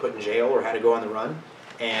leaders were put in jail or had to go on the run,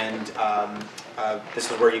 and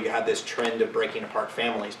this is where you had this trend of breaking apart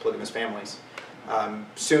families, polygamous families.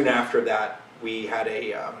 Soon after that, we had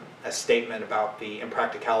a statement about the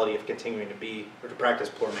impracticality of continuing to practice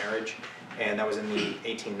plural marriage, and that was in the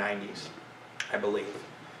 1890s, I believe.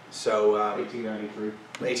 So 1893.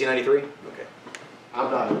 1893. Okay.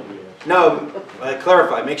 I'm not into this. No,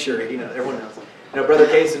 clarify. Make sure everyone knows. Brother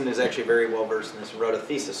Kaysen is actually very well versed in this. Wrote a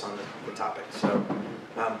thesis on the topic. So,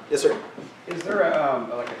 yes, sir. Is there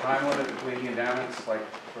like a time limit between the endowments, like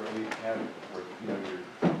where we have, where you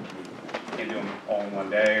can't do them all in one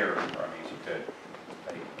day, or I mean, you could,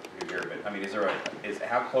 but I mean,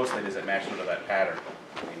 how closely does it match to that pattern?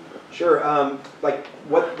 I mean, Sure. Like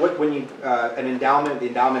when you an endowment, the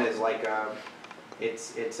endowment is like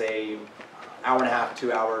it's a hour and a half,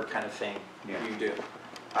 2 hour kind of thing. Yeah. You do.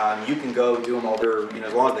 You can go do them all there,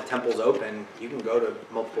 as long as the temple's open, you can go to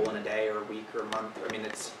multiple in a day or a week or a month. I mean,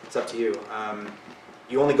 it's up to you.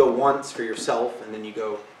 You only go once for yourself, and then you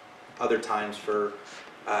go other times for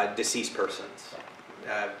deceased persons,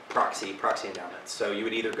 proxy endowments. So you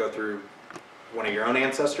would either go through one of your own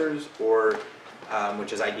ancestors, or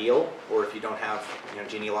which is ideal, or if you don't have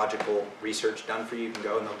genealogical research done for you, you can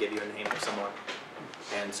go and they'll give you a name of someone.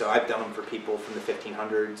 And so I've done them for people from the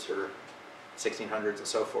 1500s or 1600s and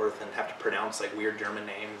so forth, and have to pronounce like weird German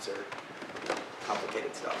names or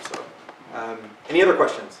complicated stuff. So, any other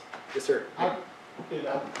questions? Yes, sir.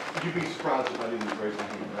 You'd be surprised if I didn't raise my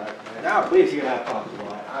hand, right? No, please. You can have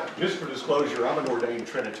possible. Just for disclosure, I'm an ordained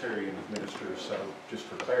Trinitarian minister, so just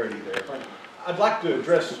for clarity there. I'd like to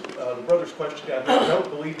address the brother's question. I don't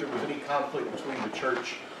believe there was any conflict between the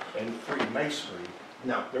church and Freemasonry.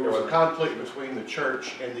 No. There was a conflict between the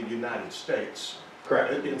church and the United States.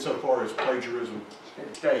 Correct. Insofar as plagiarism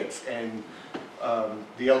states, and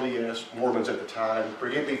the LDS, Mormons at the time,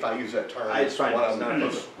 forgive me if I use that term, it's fine. what I'm not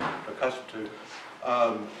accustomed to.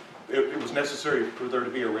 It was necessary for there to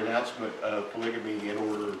be a renouncement of polygamy in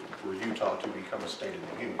order for Utah to become a state in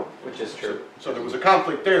the Union. Which is true. So there was a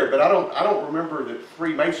conflict there, but I don't remember that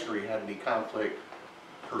Freemasonry had any conflict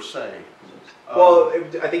per se. Well,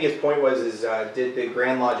 I think his point was, did the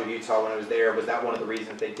Grand Lodge of Utah, when it was there, was that one of the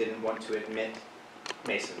reasons they didn't want to admit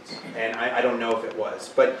Masons? And I don't know if it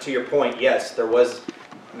was. But to your point, yes, there were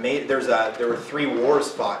 3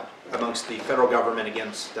 wars fought amongst the federal government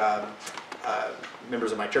against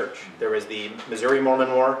members of my church. There was the Missouri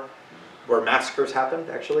Mormon War, where massacres happened,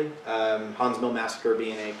 actually. Hans Mill Massacre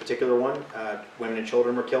being a particular one. Women and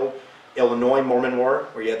children were killed. Illinois Mormon War,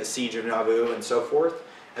 where you had the siege of Nauvoo and so forth.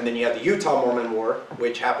 And then you have the Utah Mormon War,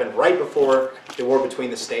 which happened right before the war between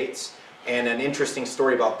the states. And an interesting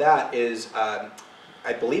story about that is,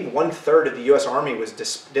 I believe 1/3 of the U.S. Army was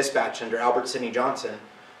dispatched under Albert Sidney Johnson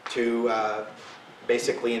to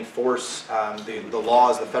basically enforce the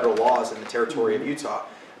laws, the federal laws in the territory of Utah.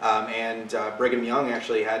 And Brigham Young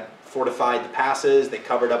actually had fortified the passes. They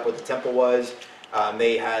covered up what the temple was.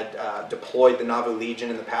 They had deployed the Nauvoo Legion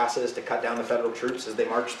in the passes to cut down the federal troops as they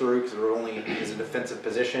marched through, because they were only in a defensive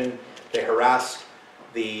position. They harassed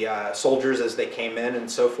the soldiers as they came in and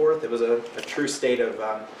so forth. It was a true state of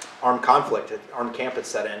armed conflict, armed camp had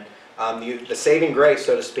set in. The saving grace,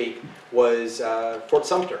 so to speak, was Fort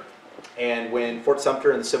Sumter. And when Fort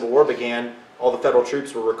Sumter and the Civil War began, all the federal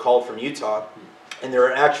troops were recalled from Utah, and there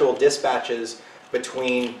are actual dispatches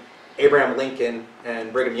between Abraham Lincoln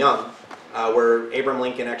and Brigham Young, where Abraham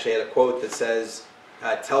Lincoln actually had a quote that says,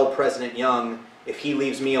 "Tell President Young, if he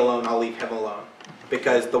leaves me alone, I'll leave him alone."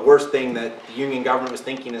 Because the worst thing that the Union government was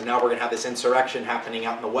thinking is, now we're going to have this insurrection happening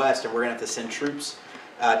out in the West, and we're going to have to send troops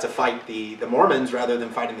to fight the Mormons rather than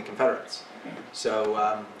fighting the Confederates.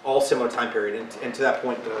 So all similar time period, and to that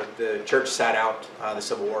point, the church sat out the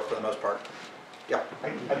Civil War for the most part. Yeah.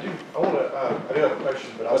 I do have a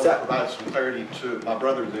question, but I want to provide some clarity to my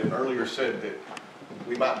brother that earlier said that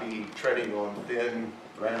we might be treading on thin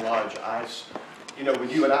Grand Lodge ice. You know, when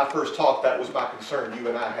you and I first talked, that was my concern. You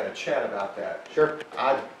and I had a chat about that. Sure.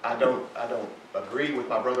 I don't agree with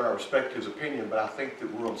my brother. I respect his opinion, but I think that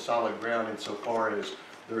we're on solid ground insofar as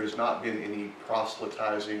there has not been any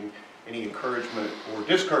proselytizing, any encouragement or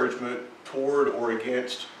discouragement toward or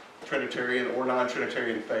against Trinitarian or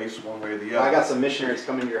non-Trinitarian faiths, one way or the other. Well, I got some missionaries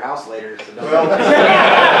coming to your house later, so don't. Well,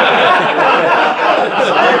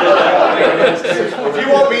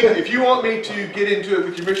 if you want me to get into it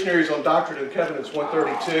with your missionaries on Doctrine and Covenants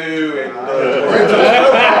 132 and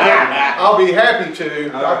I'll be happy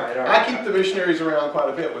to. All right. I keep the missionaries around quite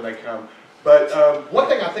a bit when they come. But one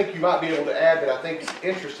thing I think you might be able to add that I think is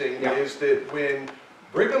interesting is that when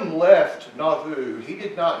Brigham left Nauvoo, he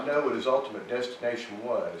did not know what his ultimate destination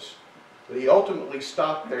was. But he ultimately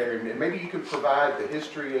stopped there, and maybe you could provide the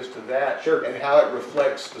history as to that. Sure. And how it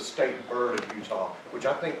reflects the state and bird of Utah, which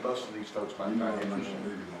I think most of these folks might find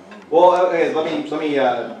interesting. Well, okay, let me.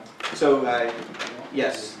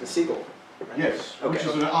 Yes, the seagull. Yes. Okay. Which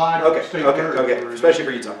is an odd state bird. Okay. Especially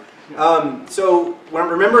for Utah. So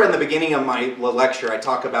remember in the beginning of my lecture, I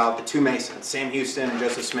talk about the two Masons, Sam Houston and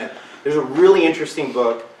Joseph Smith. There's a really interesting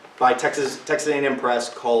book by Texas A&M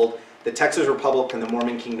Press called The Texas Republic and the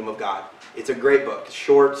Mormon Kingdom of God. It's a great book. It's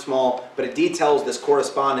short, small, but it details this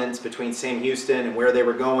correspondence between Sam Houston and where they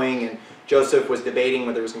were going, and Joseph was debating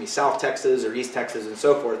whether it was going to be South Texas or East Texas and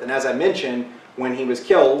so forth. And as I mentioned, when he was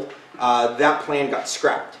killed, that plan got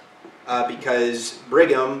scrapped because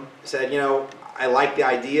Brigham said, you know, I like the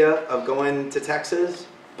idea of going to Texas,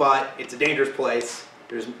 but it's a dangerous place.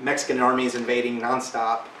 There's Mexican armies invading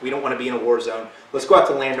nonstop. We don't want to be in a war zone. Let's go out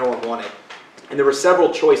to land no one wanted. And there were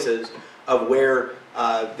several choices of where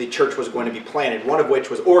the church was going to be planted, one of which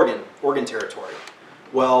was Oregon territory.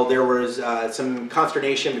 Well, there was some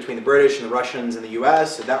consternation between the British and the Russians and the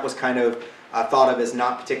U.S., so that was kind of thought of as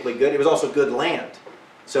not particularly good. It was also good land.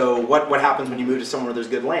 So what happens when you move to somewhere where there's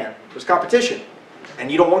good land? There's competition.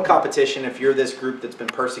 And you don't want competition if you're this group that's been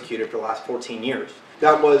persecuted for the last 14 years. He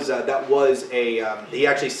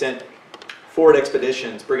actually sent forward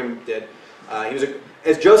expeditions, Brigham did.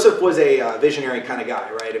 As Joseph was a visionary kind of guy,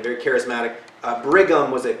 right, a very charismatic,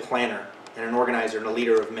 Brigham was a planner and an organizer and a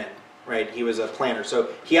leader of men, right? He was a planner. So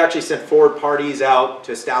he actually sent forward parties out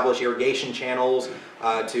to establish irrigation channels,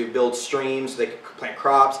 to build streams so they could plant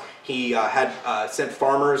crops. He had sent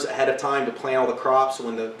farmers ahead of time to plant all the crops. So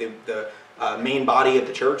when the main body of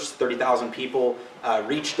the church, 30,000 people,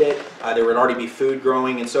 reached it, there would already be food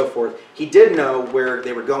growing and so forth. He did know where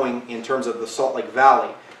they were going in terms of the Salt Lake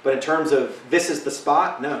Valley. But in terms of this is the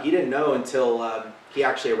spot, no, he didn't know until he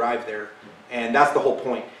actually arrived there. And that's the whole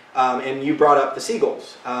point. And you brought up the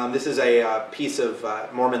seagulls. This is a piece of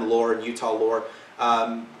Mormon lore and Utah lore.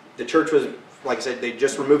 The church was, like I said, they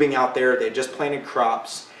just were moving out there. They just planted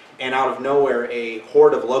crops. And out of nowhere, a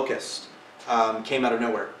horde of locusts came out of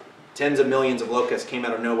nowhere. Tens of millions of locusts came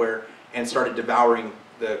out of nowhere and started devouring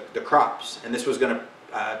the crops. And this was going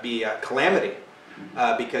to be a calamity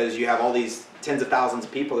because you have all these tens of thousands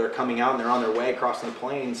of people that are coming out and they're on their way crossing the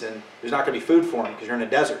plains, and there's not going to be food for them because you're in a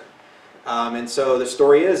desert. And so the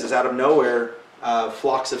story is out of nowhere,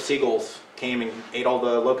 flocks of seagulls came and ate all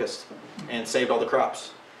the locusts and saved all the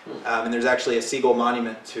crops. And there's actually a seagull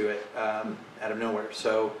monument to it out of nowhere.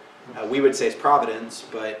 So we would say it's providence,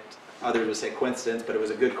 but others would say coincidence, but it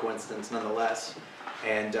was a good coincidence nonetheless.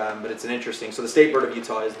 And but it's an interesting. So the state bird of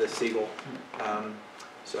Utah is the seagull.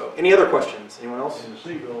 So any other questions? Anyone else? And the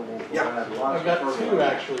seagull will Yeah. provide lots I've got of two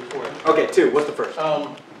fertilizer. actually for you. Okay, two. What's the first?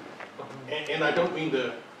 And I don't mean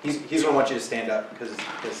to, He's going to want you to stand up because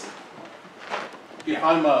if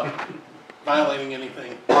I'm violating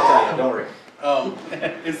anything. I'll tell you. Don't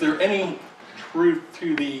worry. Is there any truth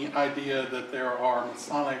to the idea that there are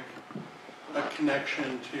Masonic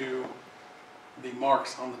connection to the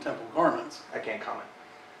marks on the temple garments? I can't comment.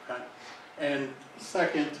 Okay. And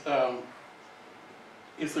second,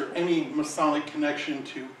 is there any Masonic connection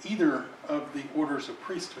to either of the orders of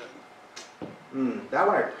priesthood? That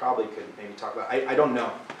one I probably could maybe talk about. I don't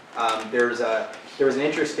know. There was an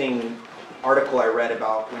interesting article I read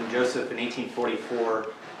about when Joseph in 1844,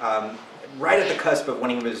 right at the cusp of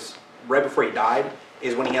when he was, right before he died,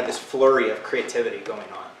 is when he had this flurry of creativity going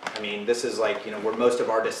on. I mean, this is like, you know, where most of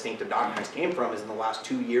our distinctive doctrines came from is in the last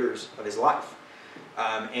 2 years of his life.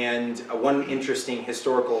 And one interesting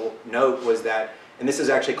historical note was that, and this is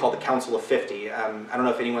actually called the Council of 50. I don't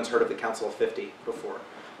know if anyone's heard of the Council of 50 before,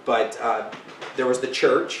 but there was the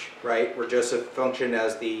church, right, where Joseph functioned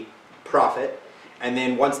as the prophet, and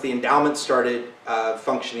then once the endowment started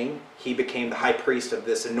functioning, he became the high priest of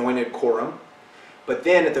this anointed quorum. But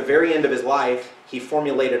then at the very end of his life, he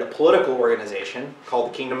formulated a political organization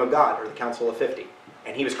called the Kingdom of God, or the Council of 50,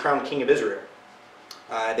 and he was crowned King of Israel.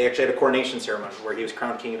 They actually had a coronation ceremony where he was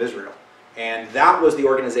crowned King of Israel. And that was the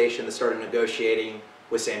organization that started negotiating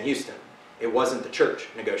with Sam Houston. It wasn't the church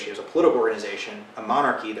negotiating. It was a political organization, a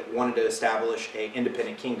monarchy that wanted to establish an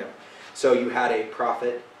independent kingdom. So you had a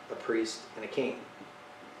prophet, a priest, and a king.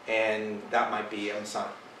 And that might be a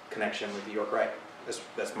Masonic connection with the York Rite.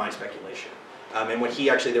 That's my speculation. And when he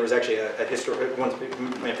actually, there was actually a historic,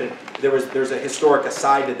 there's a historic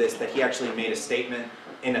aside to this, that he actually made a statement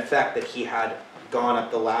in effect that he had gone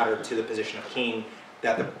up the ladder to the position of king,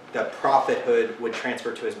 that the prophethood would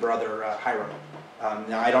transfer to his brother Hiram.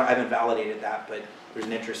 Now I haven't validated that, but there's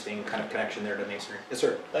an interesting kind of connection there to Masonry. Yes,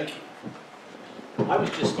 sir. Thank you. I was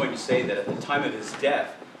just going to say that at the time of his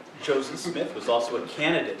death, Joseph Smith was also a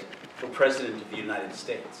candidate for President of the United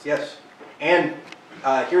States. Yes. And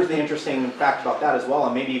here's the interesting fact about that as well,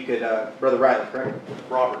 and maybe you could, Brother Riley, correct?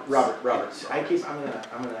 Roberts. I'm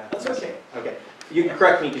gonna. That's okay. Okay. You can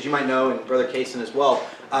correct me because you might know, and Brother Kaysen as well.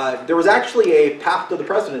 There was actually a path to the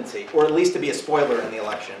presidency, or at least to be a spoiler in the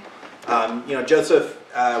election. Joseph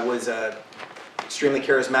was a extremely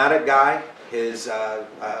charismatic guy. His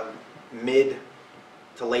mid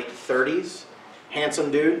to late 30s,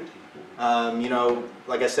 handsome dude.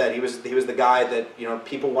 Like I said, he was the guy that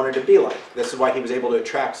people wanted to be like. This is why he was able to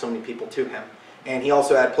attract so many people to him. And he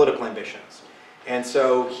also had political ambitions. And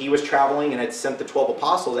so he was traveling and had sent the 12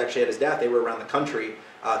 apostles. Actually, at his death, they were around the country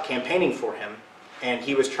campaigning for him. And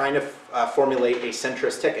he was trying to formulate a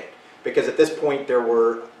centrist ticket, because at this point there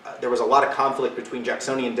was a lot of conflict between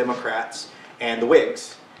Jacksonian Democrats and the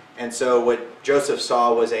Whigs. And so what Joseph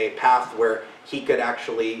saw was a path where he could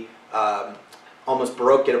actually almost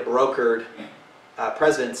get a brokered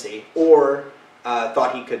presidency, or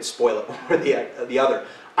thought he could spoil it one or the other.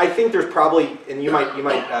 I think there's probably, and you might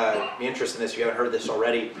be interested in this if you haven't heard this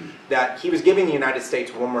already, that he was giving the United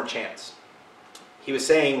States one more chance. He was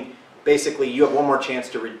saying, basically, you have one more chance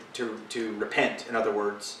to repent, in other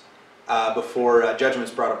words, before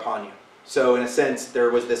judgment's brought upon you. So in a sense, there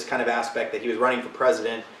was this kind of aspect that he was running for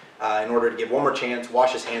president in order to give one more chance,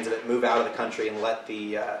 wash his hands of it, move out of the country, and let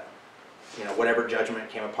the whatever judgment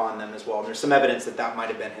came upon them as well. And there's some evidence that that might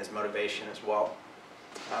have been his motivation as well.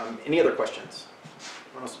 Any other questions?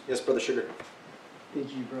 Yes, Brother Sugar.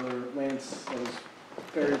 Thank you, Brother Lance. That was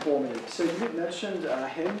very informative. So you mentioned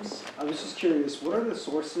hymns. I was just curious, what are the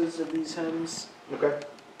sources of these hymns? Okay.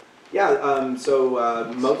 Yeah,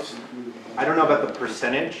 most, I don't know about the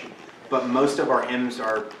percentage, but most of our hymns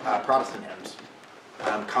are Protestant hymns,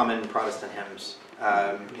 common Protestant hymns.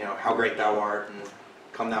 How great thou art, and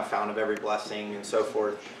come thou fount of every blessing, and so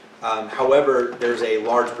forth. However, there's a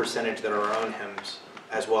large percentage that are our own hymns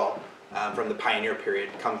as well, from the pioneer period,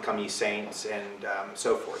 Come Ye Saints, and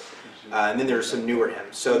so forth. And then there's some newer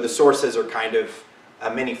hymns. So the sources are kind of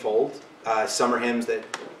manyfold. Some are hymns that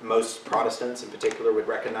most Protestants in particular would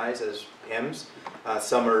recognize as hymns.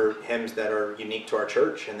 Some are hymns that are unique to our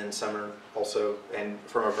church, and then some are also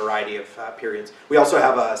from a variety of periods. We also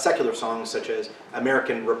have secular songs, such as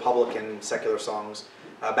American Republican secular songs,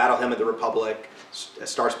 Battle Hymn of the Republic,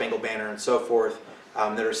 Star Spangled Banner, and so forth,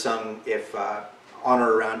 that are sung on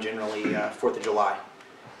or around generally 4th of July.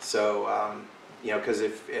 So, because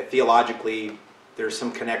if theologically there's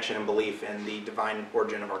some connection and belief in the divine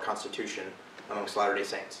origin of our Constitution amongst Latter-day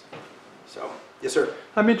Saints. So, yes, sir.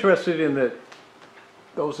 I'm interested in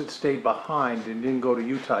those that stayed behind and didn't go to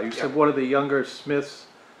Utah. You said one of the younger Smiths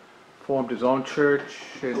formed his own church.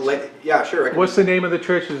 Yeah, sure. What's the name of the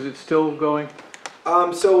church? Is it still going?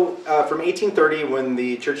 From 1830, when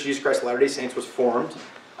the Church of Jesus Christ of Latter-day Saints was formed,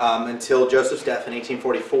 until Joseph's death in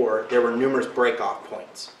 1844, there were numerous break-off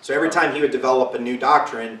points. So every time he would develop a new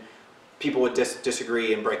doctrine, people would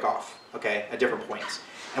disagree and break off, at different points.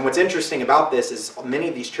 And what's interesting about this is many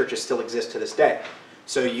of these churches still exist to this day.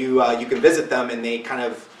 So you can visit them, and they kind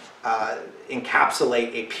of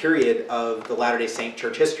encapsulate a period of the Latter-day Saint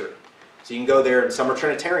church history. So you can go there, and some are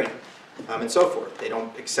Trinitarian, and so forth. They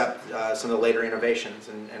don't accept some of the later innovations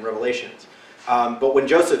and revelations. But when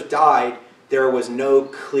Joseph died, there was no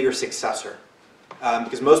clear successor,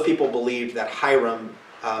 because most people believed that Hiram,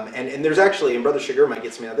 and there's actually, and Brother Shigur might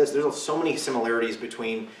get me on this, there's so many similarities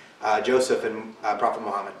between Joseph and Prophet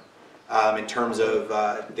Muhammad in terms of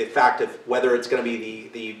the fact of whether it's going to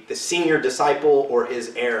be the senior disciple or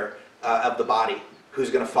his heir of the body who's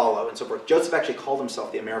going to follow, and so forth. Joseph actually called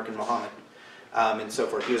himself the American Muhammad, and so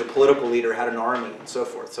forth. He was a political leader, had an army, and so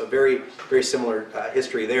forth. So very, very similar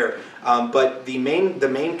history there. But the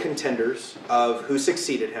main contenders of who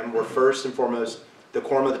succeeded him were first and foremost the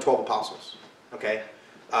Quorum of the 12 Apostles. Okay,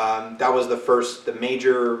 that was the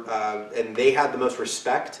major, and they had the most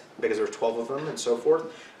respect because there were 12 of them, and so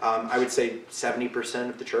forth. I would say 70%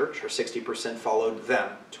 of the church, or 60%, followed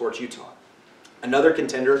them towards Utah. Another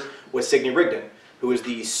contender was Sidney Rigdon, who was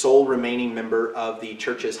the sole remaining member of the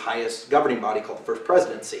church's highest governing body called the First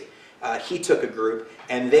Presidency. He took a group,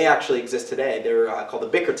 and they actually exist today. They're called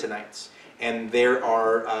the Bickertonites, and there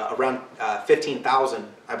are around 15,000,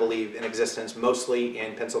 I believe, in existence, mostly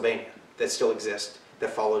in Pennsylvania, that still exist,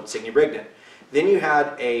 that followed Sidney Rigdon. Then you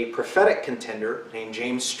had a prophetic contender named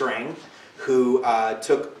James Strang, who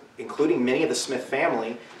took, including many of the Smith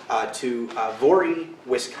family, to Voree,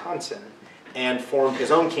 Wisconsin, and formed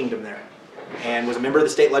his own kingdom there, and was a member of the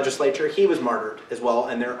state legislature. He was martyred as well,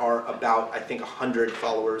 and there are about, I think, 100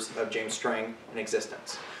 followers of James Strang in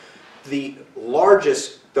existence. The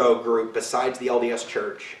largest, though, group besides the LDS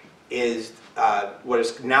Church is what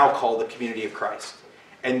is now called the Community of Christ.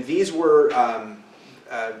 And these were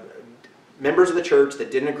members of the church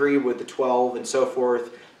that didn't agree with the 12 and so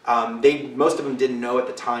forth. Most of them didn't know at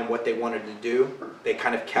the time what they wanted to do. They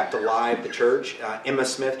kind of kept alive the church. Emma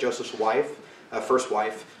Smith, Joseph's wife, first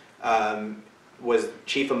wife, was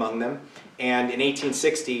chief among them. And in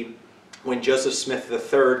 1860, when Joseph Smith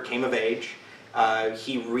III came of age,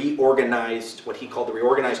 he reorganized what he called the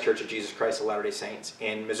Reorganized Church of Jesus Christ of Latter-day Saints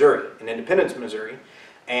in Missouri, in Independence, Missouri.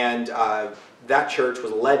 And that church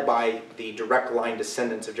was led by the direct line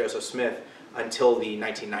descendants of Joseph Smith until the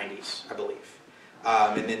 1990s, I believe.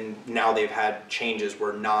 And then now they've had changes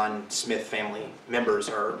where non-Smith family members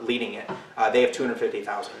are leading it. They have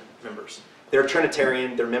 250,000 members. They're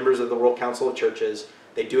Trinitarian, they're members of the World Council of Churches,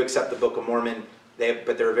 they do accept the Book of Mormon,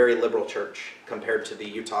 but they're a very liberal church compared to the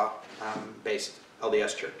Utah-based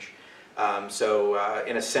LDS church. So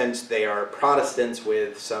in a sense, they are Protestants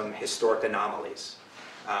with some historic anomalies.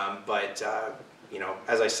 But you know,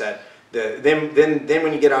 as I said, then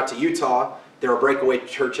when you get out to Utah, there are breakaway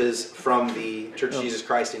churches from the Church of Jesus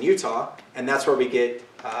Christ in Utah, and that's where we get.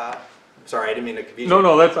 Sorry, I didn't mean to confuse you.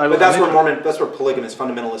 No, that's. But that's where that's where polygamous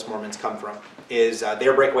fundamentalist Mormons come from. Is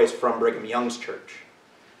they're breakaways from Brigham Young's church,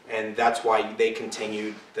 and that's why they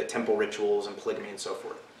continued the temple rituals and polygamy and so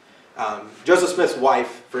forth. Joseph Smith's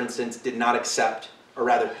wife, for instance, did not accept, or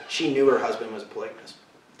rather, she knew her husband was a polygamist.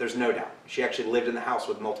 There's no doubt. She actually lived in the house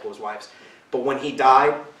with multiple wives. But when he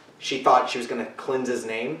died, she thought she was going to cleanse his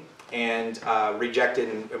name and rejected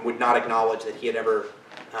and would not acknowledge that he had ever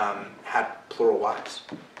had plural wives.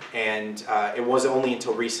 And it wasn't only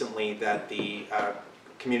until recently that the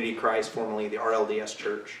Community of Christ, formerly the RLDS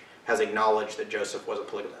Church, has acknowledged that Joseph was a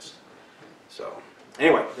polygamist. So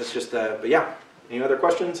anyway, that's just, but yeah. Any other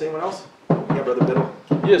questions? Anyone else? Yeah, Brother Biddle.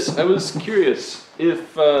 Yes, I was curious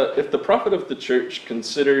if the prophet of the church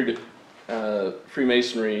considered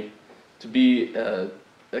Freemasonry to be a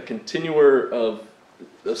continuer of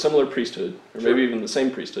a similar priesthood, or maybe even the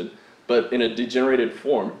same priesthood, but in a degenerated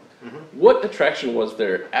form. Mm-hmm. What attraction was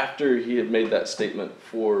there after he had made that statement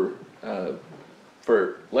for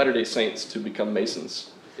Latter-day Saints to become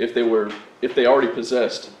Masons, if they already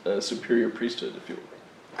possessed a superior priesthood, if you will?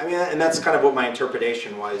 I mean, and that's kind of what my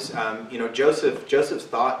interpretation was. You know, Joseph's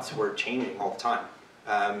thoughts were changing all the time.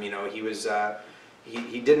 You know, he was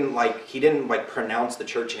he didn't pronounce the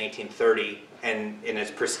church in 1830 and in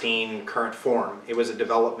its pristine current form. It was a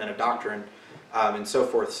development of doctrine and so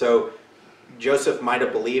forth. So Joseph might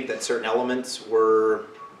have believed that certain elements were,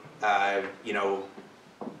 you know,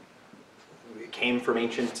 came from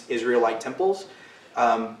ancient Israelite temples,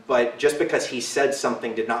 but just because he said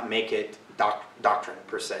something did not make it doctrine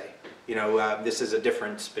per se. You know, this is a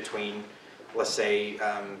difference between, let's say,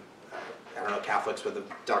 I don't know, Catholics with the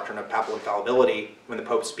doctrine of papal infallibility. When the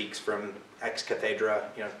Pope speaks from ex cathedra,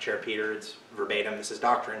 you know, Chair Peter, it's verbatim, this is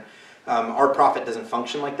doctrine. Our prophet doesn't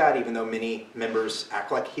function like that, even though many members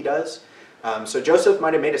act like he does. So Joseph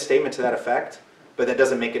might have made a statement to that effect, but that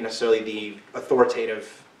doesn't make it necessarily the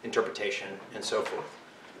authoritative interpretation and so forth.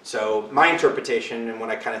 So my interpretation, and what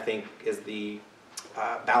I kind of think is the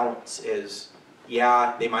balance is,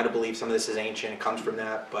 yeah, they might have believed some of this is ancient, it comes from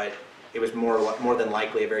that, but it was more than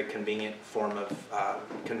likely a very convenient form of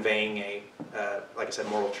conveying a, like I said,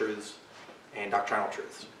 moral truths and doctrinal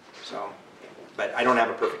truths. So, but I don't have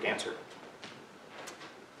a perfect answer.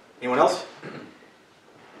 Anyone else?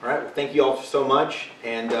 All right, well, thank you all so much,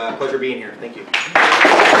 and pleasure being here. Thank you.